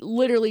it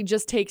literally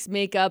just takes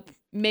makeup,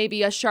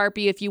 maybe a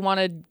Sharpie if you want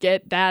to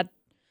get that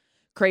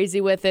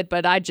crazy with it,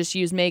 but I just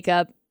use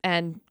makeup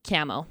and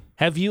camo.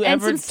 Have you and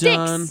ever some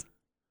done... sticks.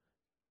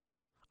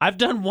 I've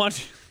done one...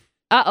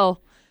 Uh-oh.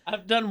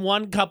 I've done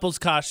one couple's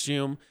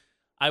costume.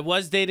 I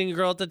was dating a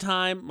girl at the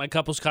time. My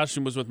couple's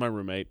costume was with my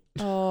roommate.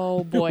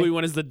 Oh, boy. We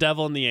went as the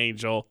devil and the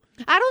angel.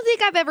 I don't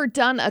think I've ever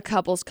done a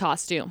couple's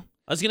costume.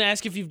 I was going to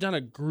ask if you've done a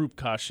group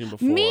costume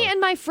before. Me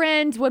and my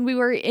friend, when we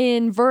were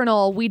in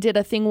Vernal, we did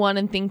a Thing 1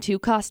 and Thing 2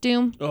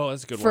 costume. Oh,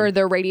 that's a good one. For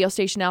the radio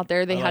station out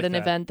there. They had an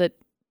that. event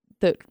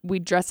that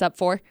we'd dress up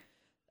for.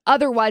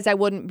 Otherwise, I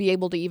wouldn't be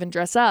able to even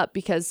dress up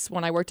because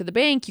when I worked at the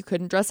bank, you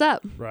couldn't dress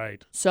up.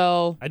 Right.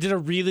 So... I did a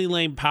really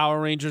lame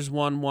Power Rangers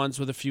one once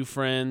with a few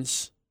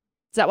friends.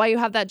 Is that why you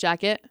have that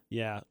jacket?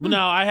 Yeah. Well,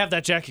 no, I have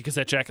that jacket because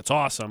that jacket's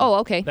awesome. Oh,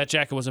 okay. That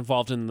jacket was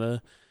involved in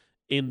the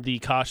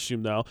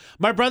costume, though.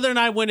 My brother and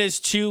I went as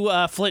two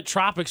Flint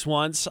Tropics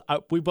once.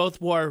 We both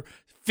wore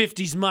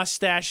 50s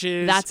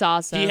mustaches. That's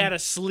awesome. He had a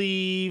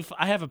sleeve.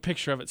 I have a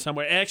picture of it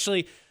somewhere.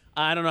 Actually,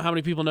 I don't know how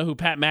many people know who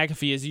Pat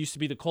McAfee is. He used to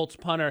be the Colts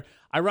punter.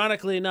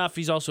 Ironically enough,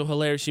 he's also a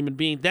hilarious human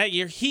being. That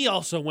year, he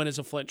also went as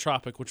a Flint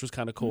Tropic, which was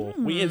kind of cool.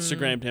 We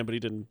Instagrammed him, but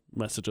he didn't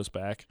message us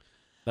back.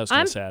 That was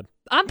kind of sad.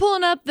 I'm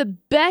pulling up the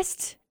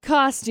best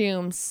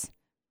costumes,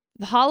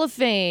 the Hall of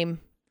Fame,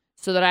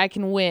 so that I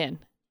can win.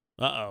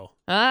 Uh-oh.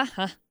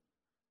 Uh-huh.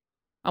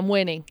 I'm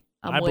winning.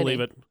 I believe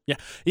it. Yeah.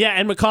 Yeah,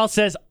 and McCall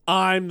says,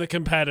 I'm the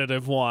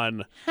competitive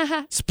one.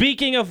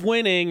 Speaking of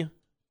winning,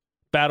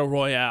 Battle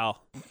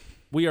Royale.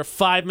 We are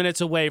 5 minutes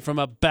away from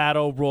a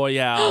Battle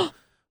Royale,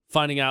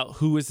 finding out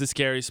who is the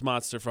scariest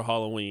monster for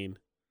Halloween.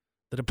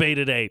 The debate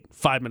at 8,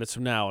 5 minutes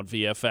from now on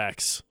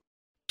VFX.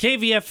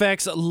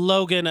 KVFX,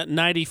 Logan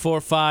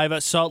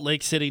 94.5, Salt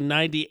Lake City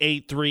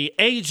 98.3,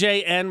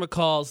 AJ and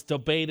McCall's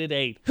debate at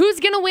 8. Who's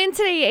going to win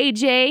today,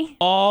 AJ?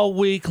 All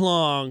week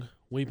long,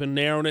 we've been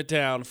narrowing it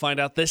down to find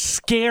out the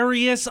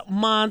scariest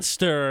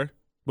monster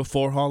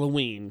before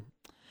Halloween.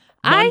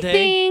 Monday, I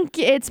think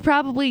it's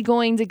probably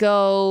going to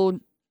go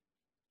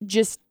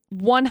just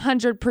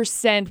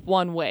 100%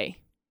 one way.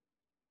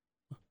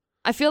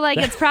 I feel like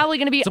it's probably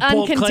going to be it's a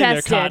bold claim there,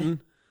 uncontested.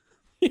 Cotton.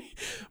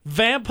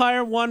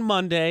 Vampire won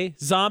Monday,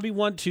 Zombie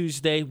won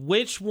Tuesday,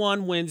 Witch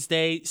won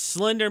Wednesday,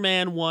 Slender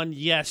Man won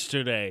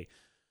yesterday.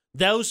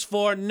 Those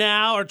four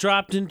now are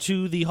dropped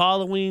into the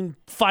Halloween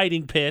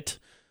fighting pit.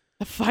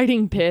 A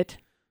fighting pit.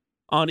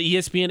 On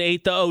ESPN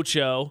 8 The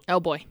Ocho. Oh,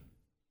 boy.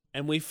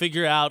 And we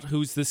figure out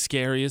who's the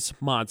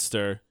scariest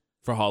monster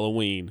for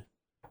Halloween.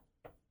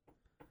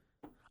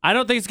 I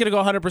don't think it's going to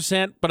go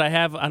 100%, but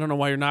I don't know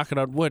why you're knocking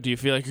on wood. Do you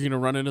feel like you're going to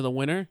run into the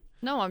winner?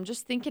 No, I'm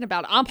just thinking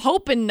about it. I'm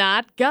hoping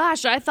not.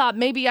 Gosh, I thought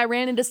maybe I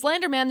ran into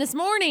Slender Man this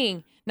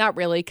morning. Not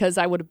really, because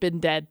I would have been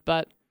dead,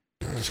 but...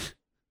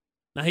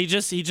 No, he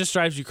just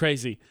drives you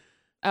crazy.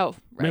 Oh, right.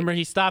 Remember,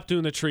 he stopped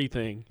doing the tree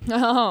thing.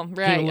 Oh, right.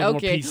 Getting a little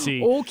Okay.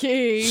 more PC.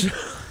 Okay.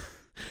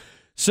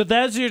 So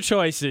those are your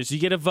choices. You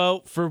get a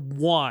vote for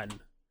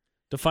one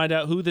to find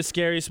out who the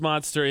scariest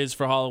monster is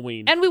for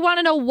Halloween. And we want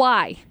to know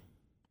why.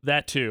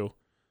 That too.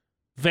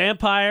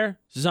 Vampire,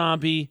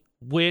 zombie,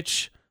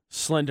 witch,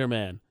 Slender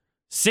Man.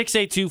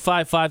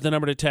 68255, the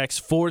number to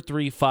text.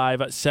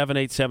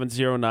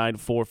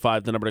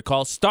 435-787-0945, the number to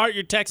call. Start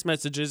your text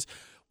messages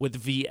with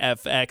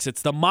VFX.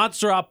 It's the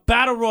Monster Up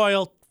Battle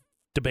Royal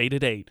debate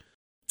at 8.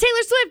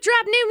 Taylor Swift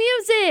dropped new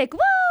music.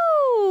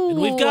 Woo!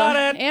 And we've got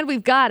it. And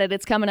we've got it.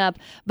 It's coming up.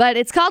 But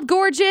it's called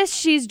Gorgeous.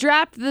 She's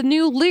dropped the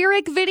new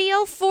lyric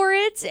video for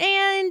it,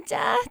 and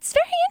it's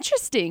very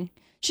interesting.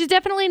 She's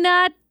definitely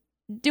not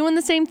doing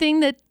the same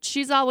thing that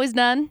she's always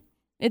done.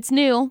 It's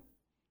new.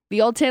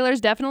 The old Taylor's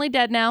definitely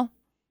dead now.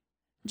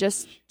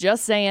 Just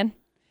saying,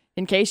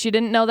 in case you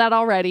didn't know that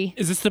already.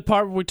 Is this the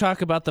part where we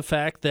talk about the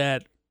fact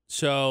that,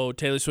 so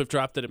Taylor Swift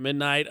dropped it at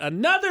midnight.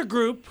 Another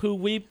group who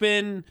we've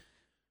been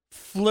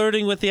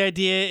flirting with the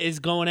idea is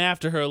going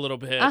after her a little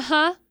bit.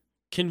 Uh-huh.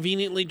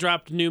 Conveniently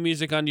dropped new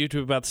music on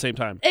YouTube about the same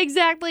time.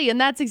 Exactly, and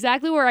that's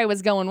exactly where I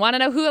was going. Want to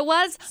know who it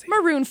was?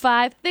 Maroon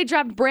 5. They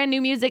dropped brand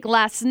new music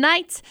last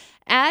night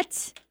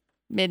at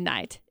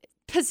midnight,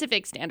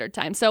 Pacific Standard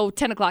Time, so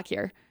 10 o'clock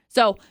here.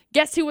 So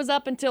guess who was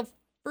up until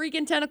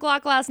freaking 10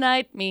 o'clock last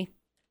night? Me.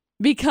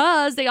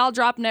 Because they all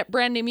dropped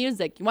brand new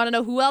music. You want to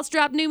know who else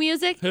dropped new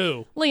music?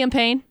 Who? Liam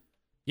Payne.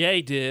 Yeah,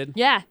 he did.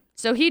 Yeah.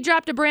 So he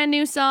dropped a brand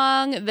new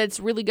song that's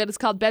really good. It's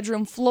called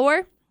Bedroom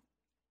Floor.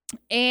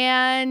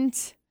 And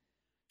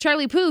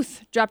Charlie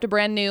Puth dropped a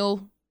brand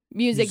new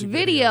music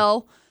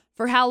video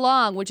for How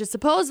Long, which is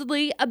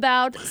supposedly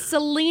about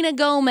Selena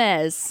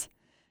Gomez.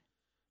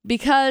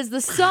 Because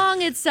the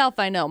song itself,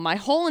 I know, my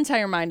whole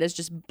entire mind is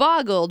just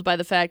boggled by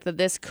the fact that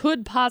this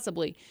could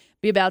possibly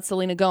be about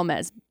Selena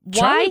Gomez. Why?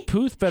 Charlie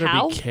Puth better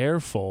How? be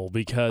careful,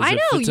 because I if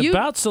know, it's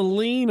about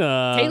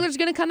Selena... Taylor's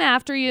going to come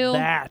after you.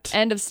 That.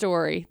 End of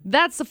story.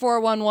 That's the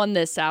 411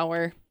 this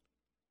hour.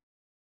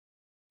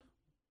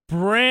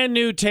 brand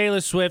new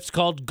Taylor Swift's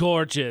called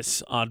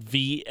Gorgeous on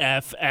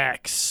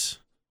VFX.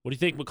 What do you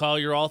think,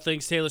 McCall? You're all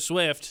things Taylor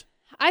Swift.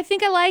 I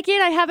think I like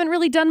it. I haven't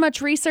really done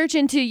much research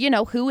into,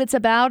 who it's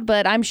about,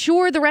 but I'm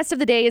sure the rest of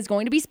the day is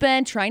going to be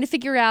spent trying to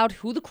figure out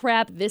who the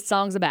crap this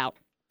song's about.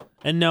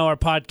 And no, our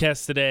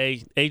podcast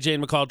today, AJ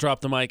and McCall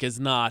Drop the Mic, is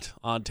not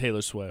on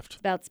Taylor Swift.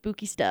 About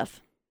spooky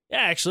stuff. Yeah,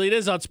 actually, it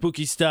is on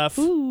spooky stuff.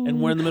 Ooh.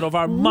 And we're in the middle of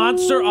our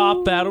Monster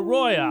Off Battle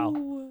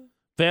Royale.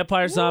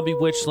 Vampire, zombie,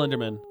 witch,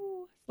 Slenderman.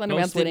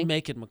 Slenderman's Ghost winning. didn't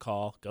make it,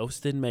 McCall.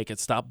 Ghost didn't make it.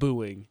 Stop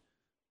booing.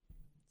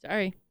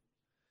 Sorry.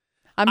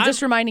 I'm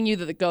just reminding you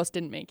that the ghost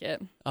didn't make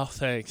it. Oh,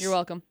 thanks. You're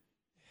welcome.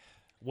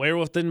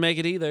 Werewolf didn't make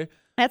it either.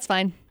 That's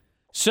fine.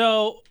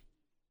 So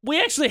we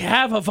actually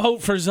have a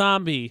vote for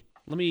zombie.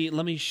 Let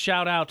me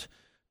shout out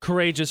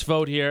courageous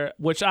vote here,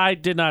 which I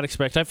did not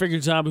expect. I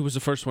figured zombie was the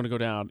first one to go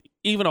down.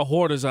 Even a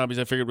horde of zombies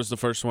I figured was the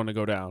first one to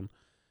go down.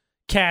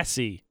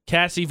 Cassie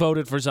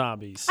voted for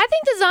zombies. I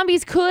think the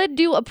zombies could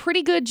do a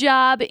pretty good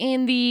job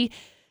in the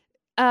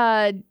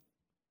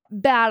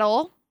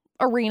battle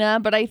arena,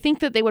 but I think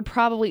that they would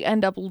probably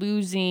end up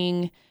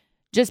losing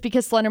just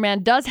because Slender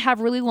Man does have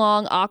really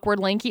long, awkward,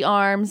 lanky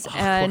arms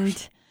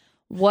and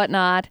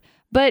whatnot.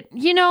 But,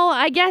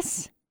 I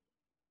guess,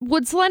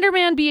 would Slender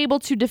Man be able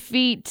to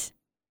defeat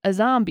a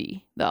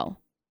zombie, though?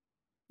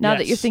 Now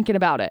that you're thinking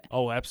about it.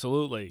 Oh,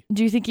 absolutely.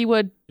 Do you think he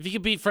would? If he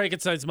could beat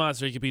Frankenstein's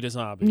monster, he could beat a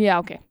zombie. Yeah,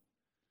 okay.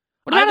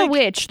 What about a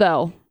witch,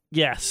 though?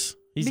 Yes,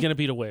 he's going to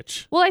beat a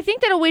witch. Well, I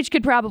think that a witch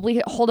could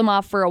probably hold him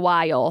off for a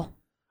while.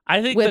 I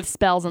think with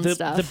spells and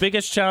stuff. The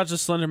biggest challenge of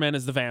Slender Man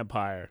is the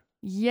vampire.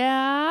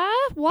 Yeah?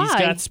 Why? He's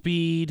got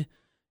speed.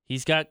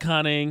 He's got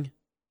cunning.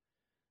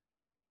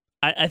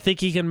 I think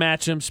he can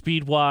match him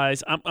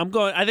speed-wise.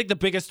 I think the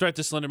biggest threat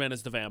to Slender Man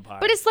is the vampire.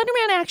 But is Slender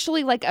Man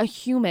actually like a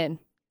human?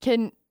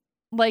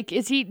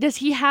 Does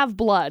he have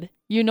blood?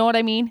 You know what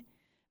I mean?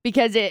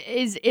 Because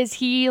is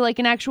he like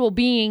an actual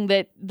being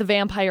that the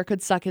vampire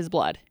could suck his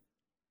blood?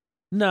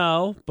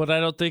 No, but I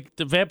don't think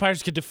the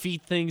vampires could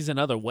defeat things in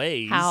other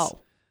ways. How?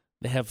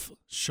 They have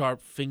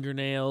sharp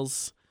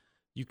fingernails.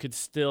 You could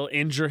still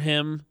injure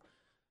him.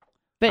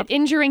 But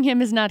injuring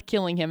him is not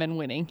killing him and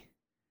winning.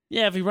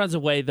 Yeah, if he runs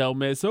away, though,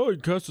 miss, he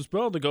casts a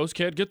spell, the ghost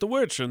can't get the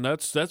witch, and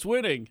that's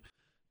winning.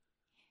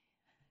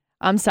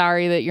 I'm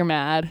sorry that you're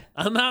mad.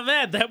 I'm not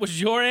mad. That was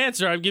your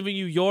answer. I'm giving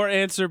you your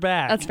answer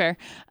back. That's fair.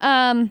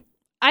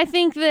 I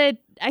think that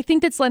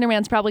Slender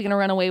Man's probably going to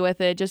run away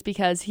with it just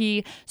because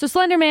So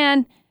Slender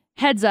Man,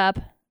 heads up,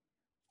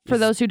 for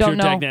those who don't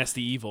know. Pure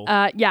nasty evil.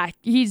 Yeah,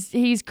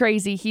 he's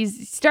crazy.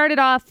 He's started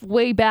off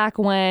way back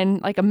when,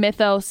 like a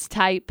mythos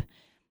type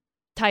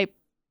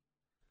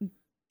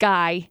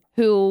guy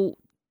who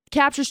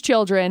captures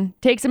children,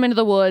 takes them into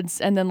the woods,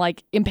 and then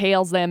like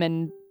impales them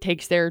and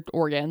takes their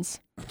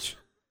organs.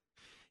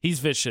 He's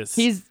vicious.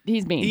 He's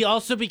mean. He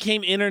also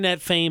became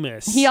internet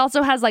famous. He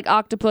also has like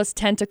octopus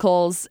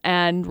tentacles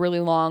and really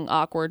long,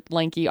 awkward,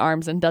 lanky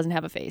arms and doesn't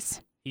have a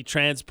face. He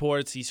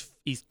transports. He's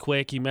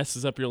quick. He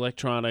messes up your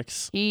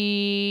electronics.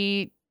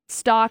 He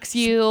stalks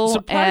you.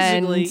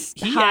 Surprisingly, and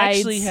he hides.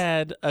 actually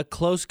had a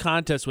close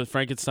contest with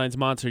Frankenstein's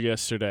monster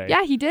yesterday.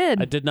 Yeah, he did.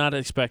 I did not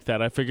expect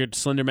that. I figured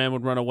Slender Man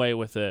would run away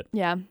with it.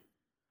 Yeah.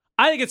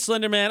 I think it's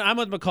Slender Man. I'm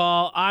with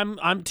McCall.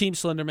 I'm Team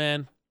Slender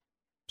Man.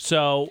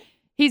 So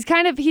he's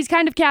kind of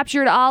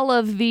captured all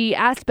of the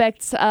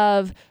aspects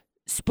of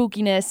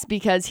spookiness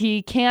because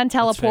he can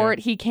teleport,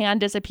 he can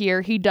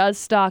disappear, he does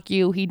stalk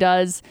you, he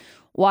does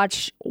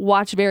watch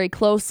very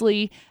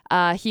closely.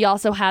 He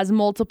also has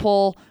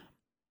multiple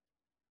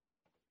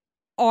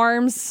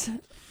arms.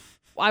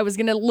 I was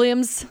gonna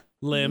limbs.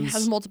 He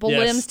has multiple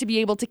limbs to be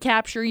able to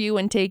capture you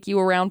and take you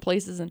around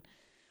places and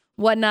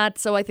whatnot.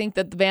 So I think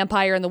that the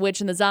vampire and the witch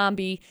and the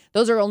zombie,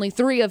 those are only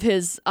 3 of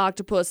his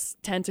octopus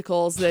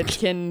tentacles that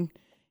can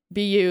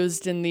be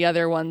used, and the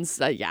other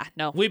ones,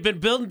 no. We've been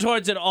building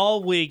towards it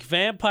all week.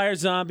 Vampire,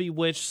 zombie,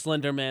 witch,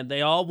 Slender Man.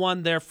 They all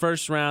won their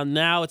first round.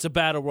 Now it's a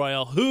battle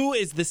royal. Who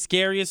is the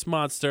scariest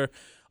monster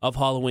of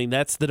Halloween?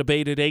 That's the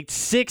debate at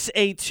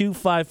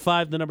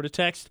 868-255, the number to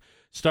text.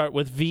 Start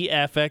with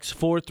VFX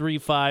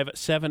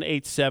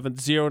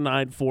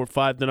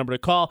 435-787-0945, the number to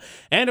call.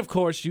 And, of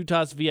course,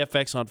 Utah's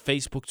VFX on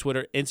Facebook,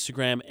 Twitter,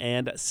 Instagram,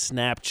 and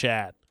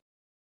Snapchat.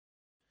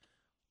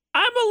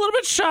 I'm a little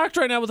bit shocked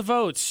right now with the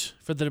votes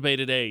for the debate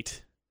at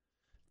 8.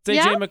 It's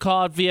AJ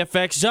McCall at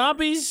VFX.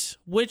 Zombies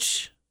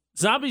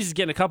is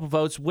getting a couple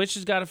votes. Witch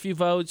has got a few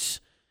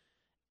votes.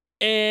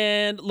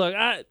 And, look,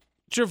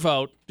 it's your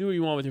vote. Do what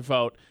you want with your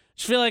vote. I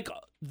just feel like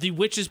the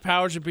witch's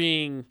powers are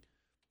being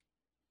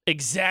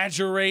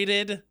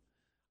exaggerated.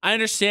 I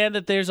understand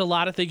that there's a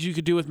lot of things you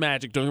could do with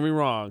magic. Don't get me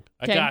wrong.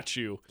 I got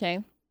you. Okay.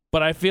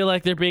 But I feel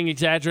like they're being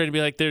exaggerated.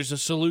 Be like, there's a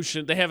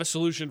solution. They have a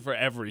solution for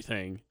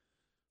everything.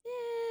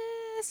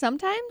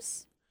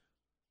 Sometimes.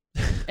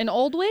 An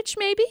old witch,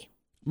 maybe?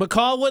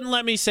 McCall wouldn't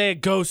let me say a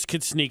ghost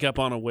could sneak up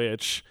on a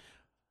witch.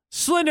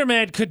 Slender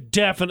Man could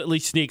definitely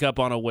sneak up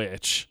on a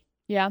witch.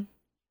 Yeah.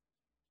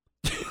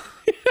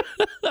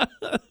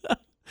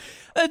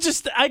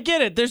 I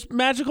get it. There's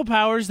magical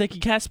powers. They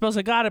can cast spells.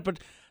 I got it. But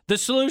The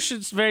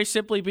solution's very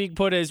simply being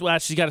put as, well,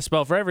 she's got a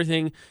spell for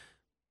everything.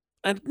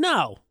 And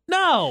no.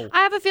 I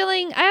have a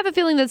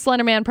feeling that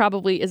Slender Man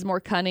probably is more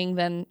cunning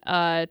than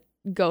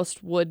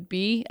Ghost would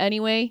be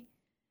anyway.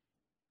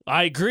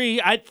 I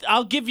agree.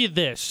 I'll give you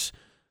this.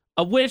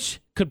 A witch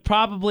could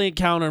probably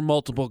encounter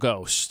multiple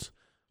ghosts.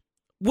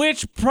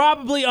 Witch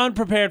probably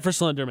unprepared for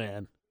Slender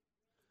Man.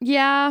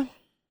 Yeah.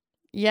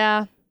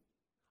 I'm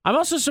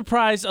also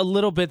surprised a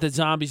little bit that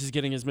Zombies is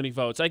getting as many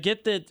votes. I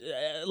get that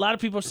a lot of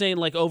people are saying,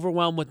 like,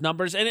 overwhelmed with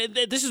numbers. And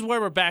this is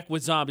where we're back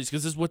with Zombies,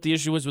 because this is what the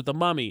issue is with the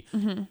Mummy.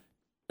 Mm-hmm.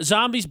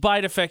 Zombies'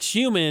 bite affects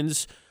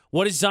humans.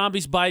 What does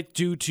Zombies' bite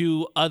do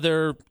to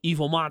other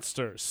evil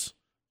monsters?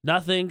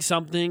 Nothing,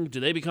 something. Do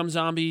they become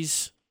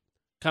zombies?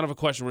 Kind of a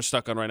question we're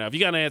stuck on right now. If you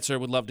got an answer,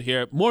 would love to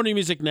hear it. More new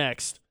music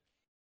next.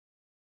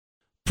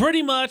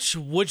 Pretty much,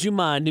 would you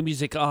mind new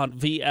music on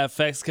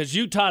VFX? Because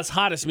Utah's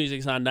hottest music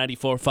is on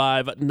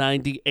 94.5,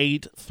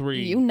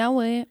 98.3. You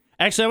know it.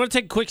 Actually, I want to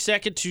take a quick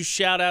second to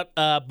shout out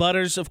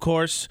Butters, of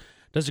course.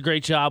 Does a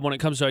great job when it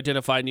comes to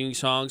identifying new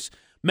songs.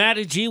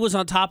 Maddie G was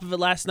on top of it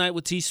last night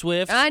with T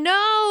Swift. I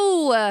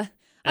know.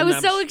 I was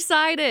so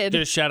excited.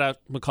 Just shout out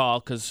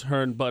McCall, because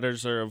her and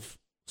Butters are of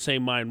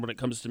same mind when it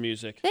comes to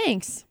music.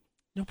 Thanks.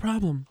 No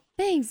problem.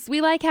 Thanks. We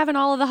like having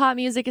all of the hot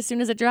music as soon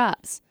as it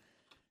drops.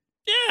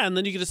 Yeah, and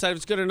then you can decide if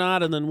it's good or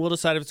not, and then we'll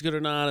decide if it's good or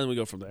not, and we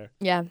go from there.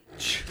 Yeah.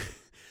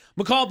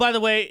 McCall, by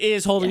the way,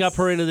 is holding up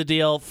her end of the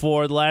deal.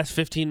 For the last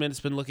 15 minutes,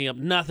 been looking up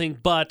nothing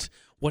but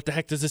what the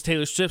heck does this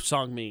Taylor Swift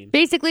song mean?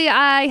 Basically,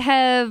 I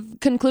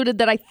have concluded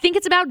that I think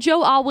it's about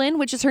Joe Alwyn,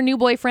 which is her new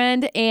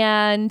boyfriend,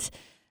 and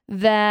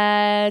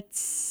that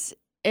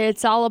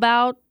it's all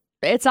about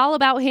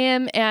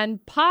him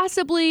and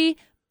possibly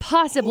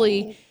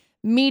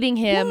meeting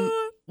him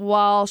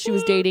while she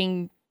was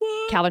dating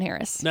Calvin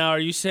Harris. Now, are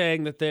you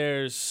saying that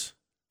there's...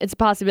 It's a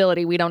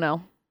possibility. We don't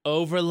know.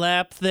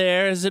 Overlap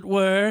there, as it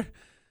were?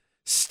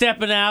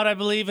 Stepping out, I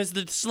believe, is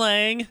the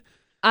slang.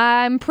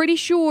 I'm pretty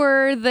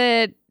sure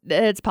that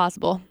it's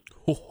possible.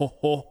 Ho, ho,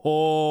 ho,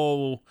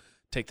 ho.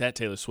 Take that,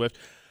 Taylor Swift.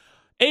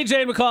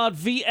 AJ and McCall at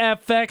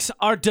VFX.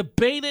 Our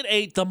debate at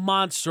 8, the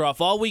monster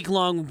off. All week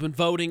long, we've been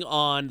voting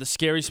on the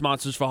scariest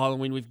monsters for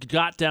Halloween. We've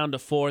got down to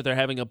 4. They're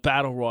having a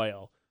battle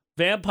royal.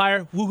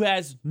 Vampire, who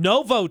has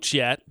no votes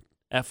yet,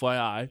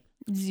 FYI.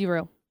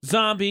 0.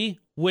 Zombie,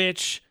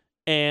 Witch,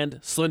 and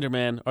Slender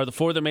Man are the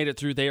 4 that made it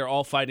through. They are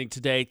all fighting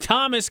today.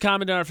 Thomas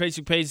commented on our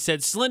Facebook page and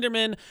said, Slender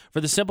Man, for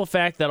the simple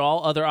fact that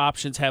all other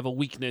options have a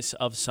weakness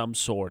of some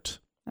sort.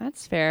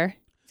 That's fair.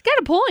 He's got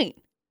a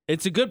point.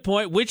 It's a good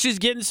point. Witch is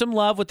getting some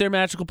love with their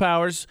magical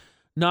powers.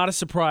 Not a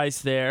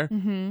surprise there.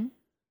 Mm-hmm.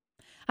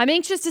 I'm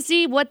anxious to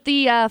see what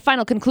the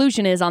final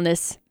conclusion is on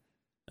this.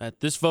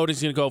 This vote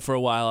is going to go for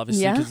a while,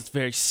 obviously, Yeah. because it's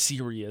very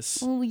serious.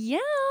 Oh, yeah.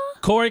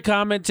 Corey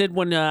commented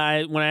when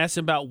I asked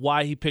him about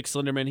why he picked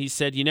Slenderman, he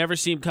said, you never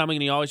see him coming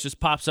and he always just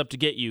pops up to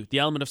get you. The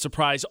element of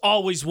surprise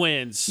always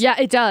wins. Yeah,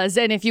 it does.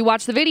 And if you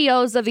watch the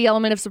videos of the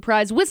element of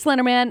surprise with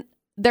Slenderman,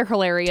 they're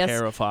hilarious.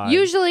 Terrifying.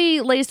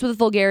 Usually laced with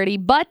vulgarity,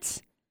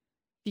 but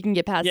you can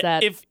get past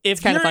that. If you're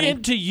funny.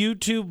 Into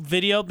YouTube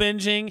video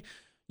binging,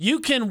 you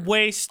can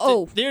waste.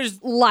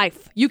 There's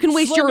life. You can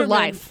waste your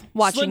life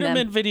watching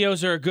Slenderman them.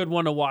 videos are a good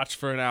one to watch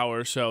for an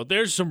hour or so.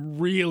 There's some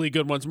really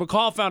good ones.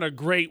 McCall found a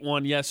great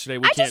one yesterday.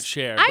 We can't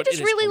share. I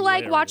just really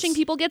like watching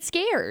people get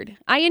scared.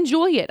 I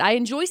enjoy it. I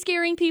enjoy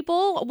scaring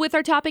people. With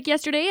our topic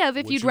yesterday of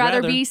if you'd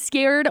rather be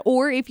scared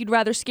or if you'd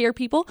rather scare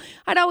people,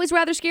 I'd always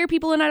rather scare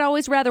people, and I'd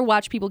always rather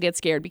watch people get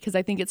scared because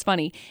I think it's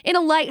funny. In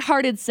a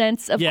lighthearted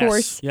sense, of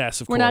course.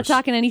 Yes, of course. We're not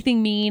talking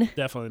anything mean.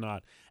 Definitely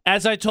not.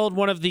 As I told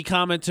one of the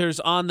commenters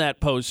on that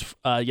post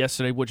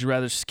yesterday, would you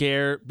rather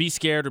be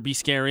scared or be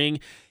scaring?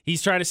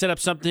 He's trying to set up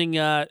something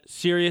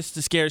serious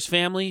to scare his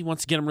family. He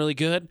wants to get them really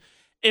good.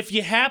 If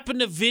you happen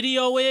to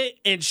video it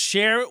and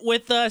share it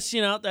with us,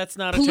 that's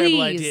not a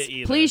terrible idea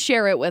either. Please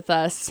share it with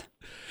us.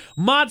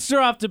 Monster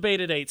off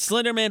debate at 8.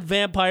 Slenderman,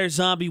 Vampire,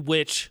 Zombie,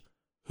 Witch.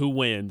 Who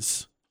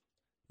wins?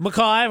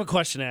 McCall, I have a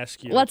question to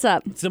ask you. What's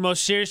up? It's the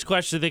most serious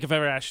question I think I've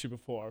ever asked you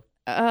before.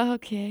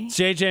 Okay.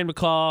 JJ and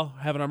McCall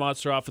having our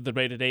monster off with the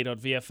debate at 8 on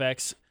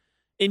VFX.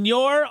 In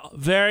your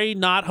very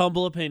not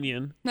humble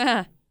opinion,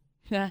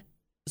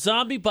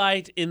 zombie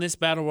bite in this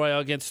battle royale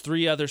against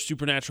 3 other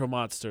supernatural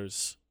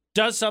monsters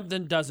does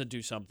something, doesn't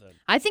do something.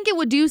 I think it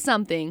would do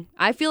something.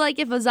 I feel like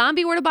if a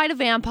zombie were to bite a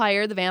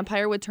vampire, the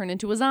vampire would turn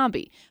into a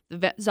zombie.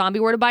 The zombie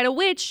were to bite a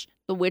witch,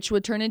 the witch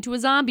would turn into a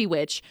zombie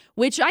witch,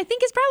 which I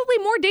think is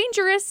probably more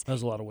dangerous.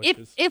 There's a lot of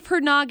witches. If her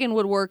noggin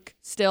would work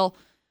still,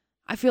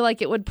 I feel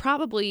like it would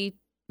probably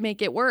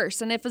make it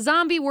worse. And if a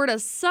zombie were to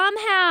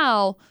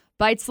somehow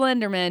bite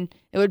Slenderman,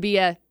 it would be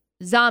a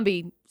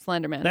zombie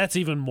Slenderman. That's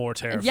even more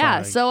terrifying.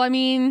 Yeah, so I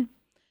mean,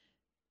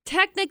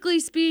 technically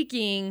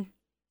speaking,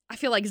 I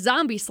feel like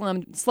zombie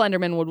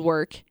Slenderman would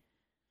work.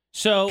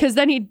 So, because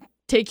then he'd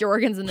take your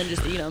organs and then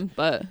just eat them.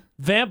 But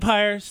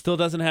Vampire still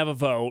doesn't have a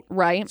vote.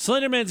 Right.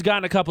 Slenderman's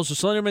gotten a couple, so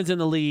Slenderman's in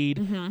the lead.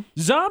 Mm-hmm.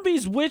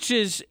 Zombies,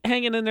 witches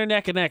hanging in their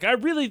neck and neck. I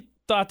really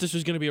thought this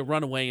was going to be a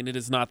runaway, and it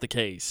is not the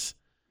case.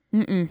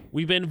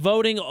 We've been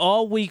voting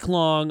all week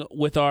long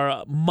with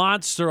our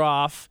monster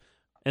off,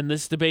 and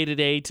this debated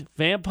 8,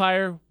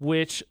 vampire,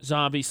 witch,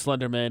 zombie,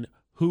 Slender Man.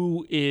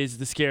 Who is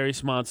the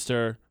scariest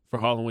monster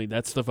for Halloween?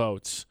 That's the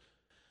votes.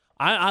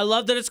 I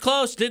love that it's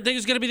close. Didn't think it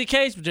was going to be the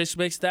case, but just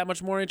makes it that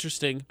much more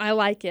interesting. I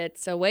like it.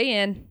 So weigh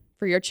in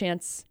for your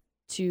chance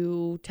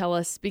to tell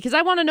us, because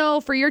I want to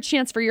know for your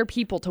chance for your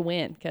people to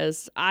win,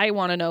 because I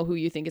want to know who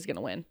you think is going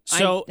to win.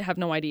 So I have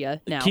no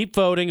idea now. Keep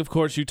voting. Of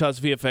course, Utah's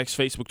VFX,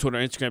 Facebook, Twitter,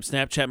 Instagram,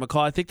 Snapchat,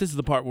 McCall. I think this is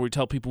the part where we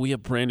tell people we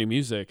have brand new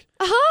music.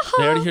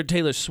 They already heard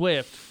Taylor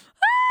Swift.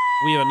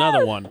 We have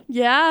another one.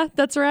 Yeah,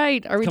 that's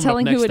right. Are we Coming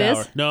telling up who it next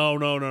is? hour.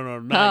 No,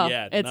 not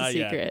yet. It's Not a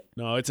secret. Yet.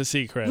 No, it's a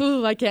secret.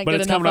 Ooh, I can't But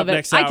get it's enough coming up of it.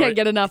 next I hour. can't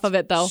get enough of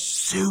it, though.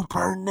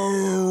 Super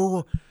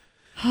new.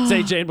 It's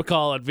AJ and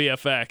McCall on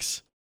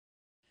VFX.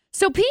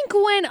 So Pink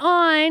went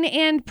on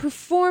and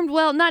performed,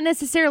 well, not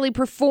necessarily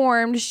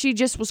performed. She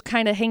just was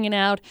kind of hanging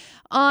out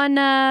on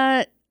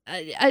a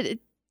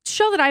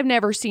show that I've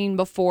never seen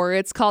before.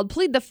 It's called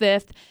Plead the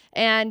Fifth,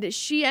 and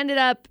she ended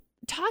up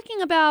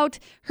talking about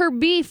her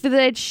beef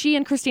that she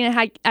and Christina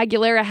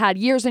Aguilera had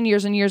years and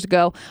years and years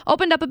ago.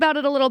 Opened up about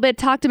it a little bit,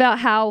 talked about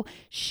how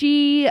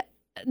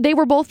they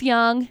were both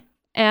young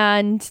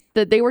and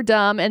that they were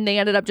dumb, and they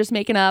ended up just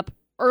making up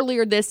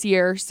earlier this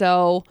year.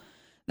 So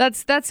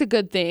that's a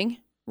good thing.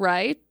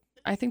 Right?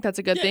 I think that's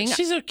a good thing.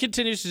 She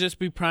continues to just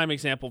be prime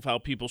example of how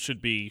people should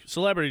be,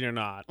 celebrity or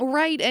not.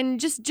 Right, and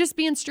just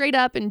being straight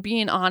up and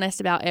being honest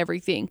about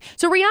everything.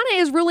 So Rihanna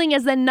is ruling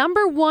as the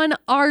 #1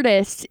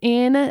 artist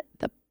in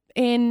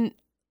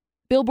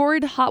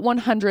Billboard Hot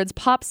 100's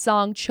pop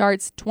song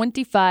charts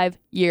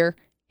 25-year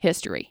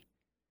history.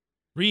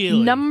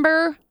 Really?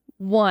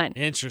 #1.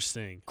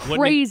 Interesting.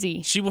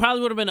 Crazy. She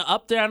probably would have been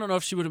up there. I don't know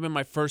if she would have been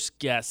my first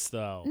guess,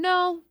 though.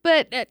 No,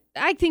 but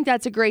I think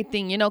that's a great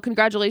thing. You know,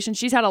 congratulations.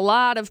 She's had a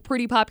lot of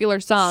pretty popular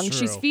songs. True.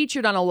 She's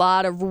featured on a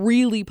lot of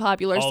really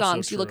popular Also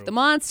songs. You look true. at The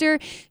Monster.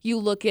 You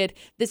look at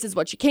This Is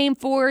What You Came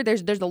For.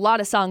 There's a lot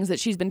of songs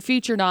that she's been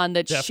featured on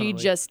that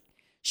Definitely.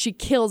 she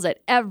kills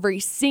it every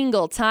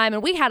single time.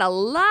 And we had a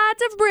lot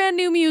of brand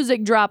new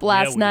music drop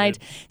last night.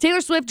 Taylor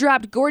Swift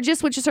dropped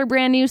Gorgeous, which is her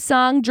brand new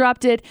song,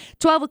 dropped it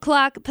 12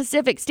 o'clock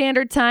Pacific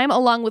Standard Time,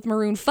 along with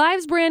Maroon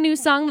 5's brand new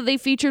song that they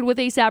featured with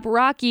A$AP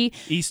Rocky.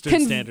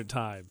 Eastern Standard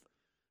Time.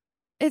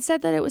 It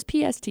said that it was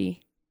PST.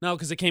 No,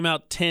 because it came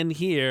out 10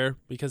 here,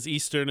 because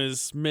Eastern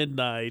is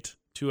midnight,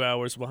 2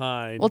 hours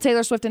behind. Well,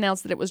 Taylor Swift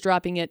announced that it was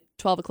dropping at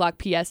 12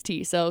 o'clock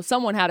PST, so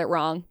someone had it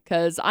wrong,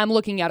 because I'm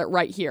looking at it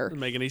right here. Doesn't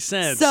make any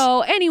sense.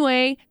 So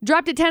anyway,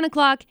 dropped at 10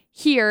 o'clock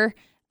here.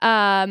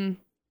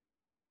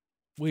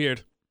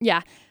 Weird.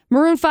 Yeah.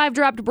 Maroon 5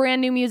 dropped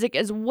brand new music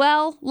as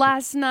well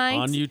last night.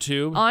 On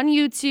YouTube. On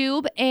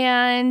YouTube.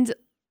 And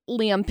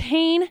Liam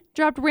Payne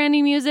dropped brand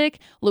new music.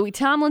 Louis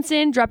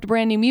Tomlinson dropped a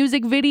brand new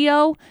music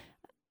video.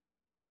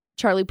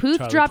 Charlie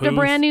Puth dropped a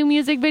brand new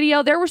music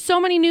video. There were so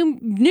many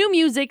new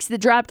musics that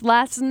dropped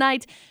last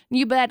night.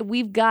 You bet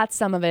we've got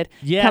some of it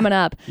coming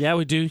up. Yeah,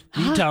 we do. You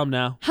can tell them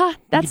now.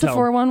 That's the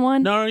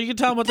 411. No, you can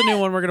tell them what the new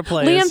one we're going to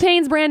play Liam is.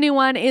 Payne's brand new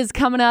one is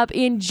coming up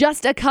in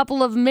just a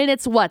couple of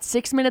minutes. What,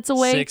 6 minutes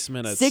away? 6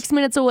 minutes. 6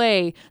 minutes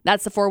away.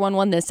 That's the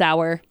 411 this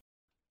hour.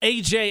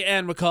 AJ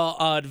and McCall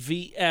on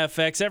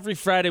VFX. Every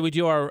Friday we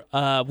do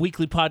our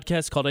weekly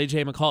podcast called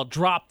AJ and McCall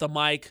Drop the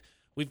Mic.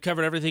 We've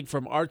covered everything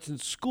from arts and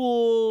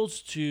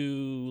schools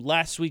to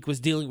last week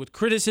was dealing with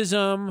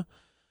criticism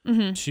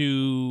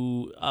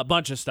to a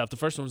bunch of stuff. The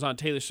first one was on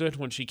Taylor Swift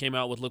when she came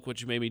out with Look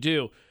What You Made Me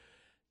Do.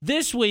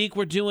 This week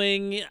we're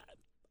doing,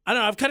 I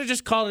don't know, I've kind of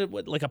just called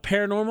it like a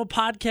paranormal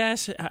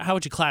podcast. How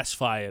would you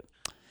classify it?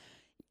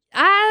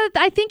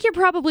 I think you're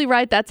probably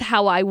right. That's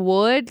how I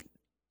would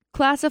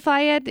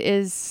classify it,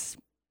 is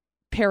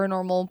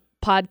paranormal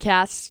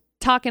podcasts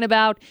talking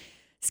about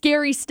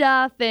scary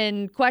stuff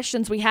and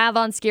questions we have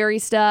on scary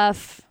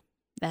stuff,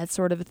 that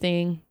sort of a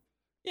thing.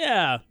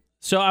 Yeah.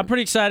 So I'm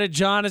pretty excited.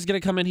 John is going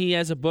to come in. He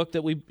has a book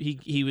that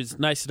he was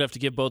nice enough to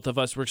give both of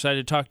us. We're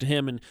excited to talk to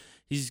him, and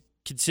he's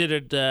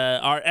considered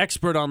our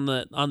expert on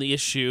the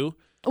issue.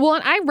 Well,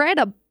 and I read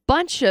the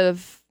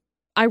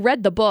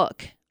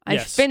book. I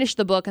finished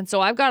the book, and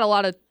so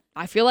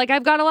I feel like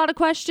I've got a lot of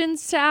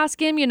questions to ask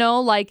him, you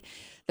know, like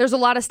there's a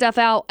lot of stuff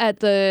out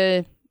at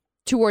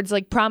towards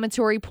like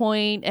Promontory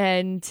Point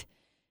and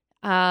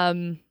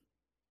the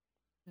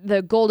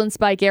Golden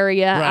Spike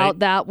area out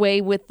that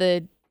way with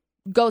the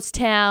ghost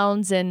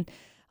towns and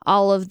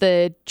all of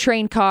the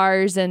train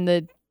cars and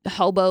the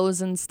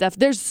hobos and stuff.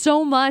 There's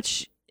so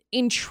much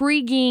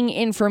intriguing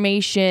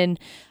information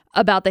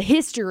about the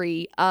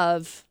history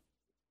of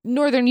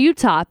northern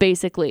Utah,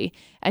 basically.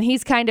 And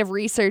he's kind of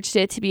researched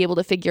it to be able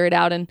to figure it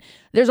out. And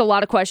there's a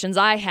lot of questions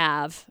I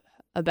have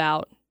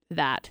about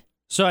that.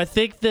 So I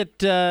think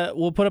that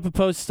we'll put up a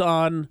post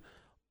on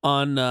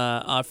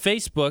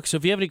Facebook. So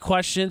if you have any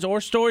questions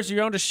or stories of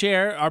your own to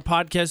share, our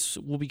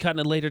podcast will be cutting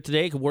it later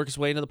today. It can work its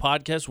way into the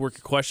podcast, work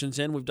your questions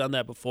in. We've done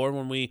that before.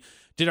 When we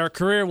did our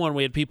career one,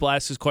 we had people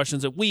ask us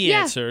questions that we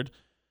answered.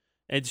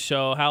 And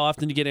so how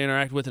often do you get to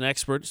interact with an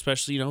expert,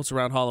 especially, it's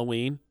around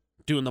Halloween,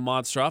 doing the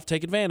monster off,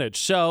 take advantage.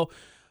 So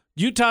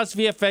Utah's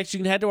VFX. You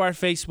can head to our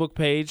Facebook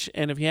page,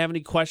 and if you have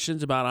any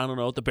questions about, I don't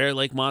know, the Bear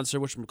Lake Monster,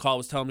 which McCall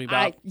was telling me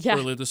about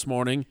earlier this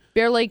morning.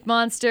 Bear Lake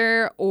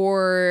Monster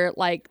or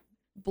like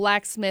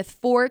Blacksmith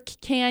Fork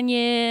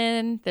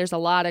Canyon. There's a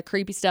lot of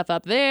creepy stuff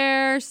up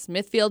there.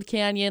 Smithfield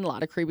Canyon, a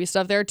lot of creepy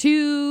stuff there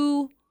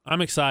too. I'm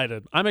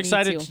excited.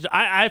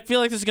 I feel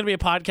like this is going to be a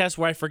podcast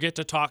where I forget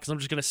to talk because I'm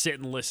just going to sit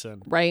and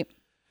listen. Right.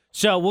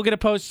 So we'll get a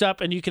post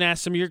up, and you can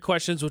ask some of your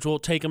questions, which we'll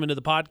take them into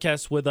the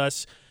podcast with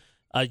us.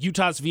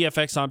 Utah's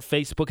VFX on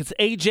Facebook. It's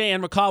AJ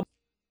and McCall.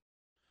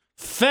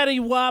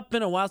 Fetty Wap.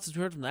 Been a while since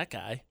we heard from that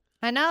guy.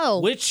 I know.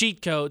 With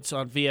cheat codes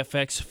on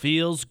VFX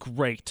feels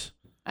great.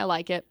 I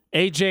like it.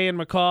 AJ and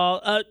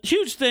McCall.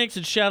 Huge thanks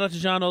and shout out to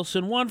John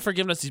Olson. 1, for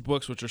giving us these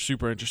books, which are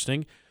super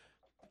interesting.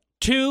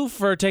 2,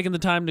 for taking the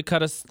time to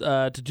cut us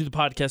to do the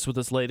podcast with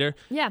us later.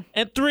 Yeah.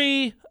 And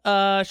 3,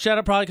 shout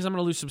out probably because I'm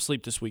going to lose some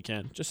sleep this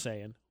weekend. Just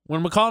saying.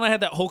 When McCall and I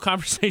had that whole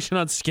conversation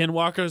on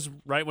Skinwalkers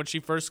right when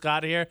she first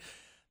got here,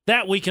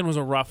 that weekend was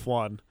a rough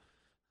one.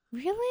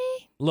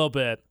 Really? A little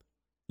bit.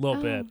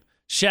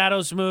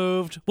 Shadows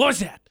moved. What was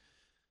that?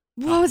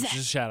 What was that?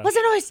 Just a shadow. What's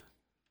that noise?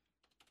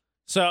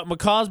 So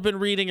McCall's been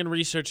reading and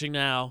researching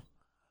now.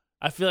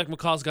 I feel like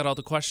McCall's got all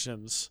the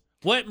questions.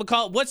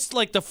 McCall, what's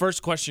like the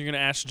first question you're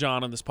going to ask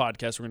John on this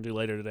podcast we're going to do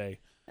later today?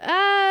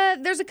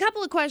 There's a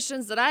couple of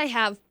questions that I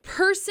have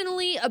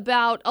personally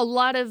about a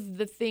lot of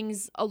the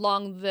things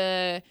along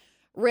the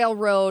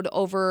railroad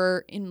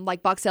over in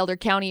like Box Elder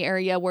County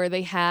area where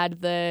they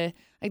had the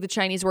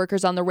Chinese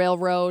workers on the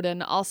railroad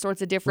and all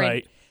sorts of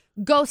different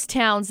ghost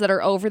towns that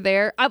are over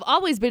there. I've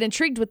always been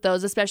intrigued with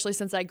those, especially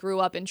since I grew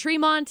up in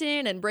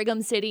Tremonton and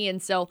Brigham City.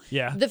 And so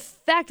the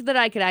fact that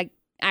I could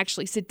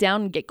actually sit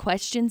down and get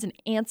questions and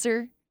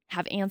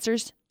have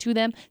answers to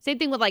them. Same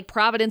thing with like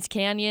Providence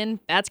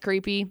Canyon. That's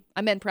creepy. I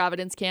meant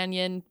Providence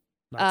Canyon.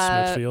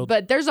 Not Smithfield.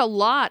 But there's a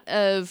lot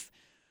of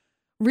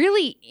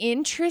really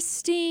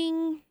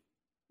interesting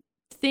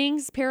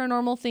things,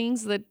 paranormal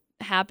things that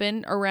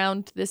happen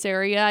around this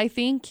area, I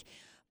think.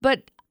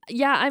 But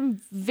yeah,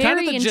 I'm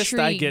very intrigued. Kind of the gist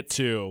I get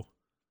too.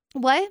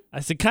 What?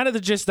 I said kind of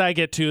the gist I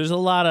get too. There's a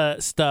lot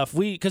of stuff.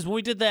 Because when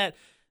we did that,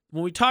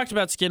 when we talked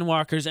about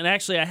Skinwalkers, and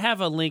actually I have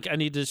a link I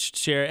need to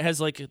share. It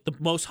has like the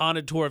most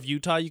haunted tour of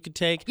Utah you could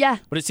take. Yeah.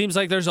 But it seems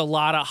like there's a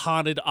lot of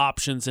haunted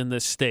options in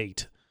this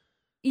state.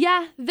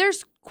 Yeah,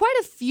 there's quite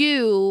a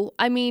few.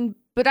 I mean,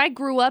 but I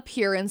grew up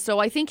here, and so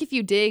I think if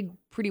you dig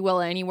pretty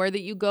well anywhere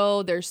that you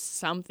go, there's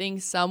something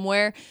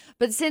somewhere.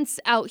 But since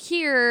out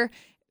here,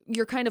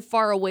 you're kind of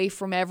far away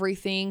from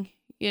everything.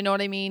 You know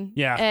what I mean?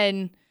 Yeah.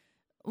 And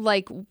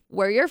like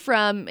where you're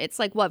from, it's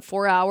like what,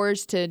 4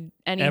 hours to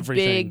any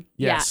everything.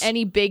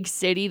 any big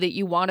city that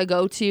you want to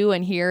go to,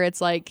 and here it's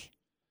like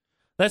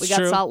we got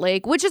true. Salt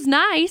Lake, which is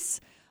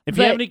nice. If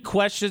you have any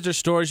questions or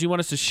stories you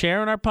want us to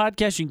share on our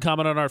podcast, you can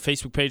comment on our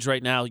Facebook page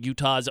right now,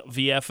 Utah's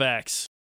VFX.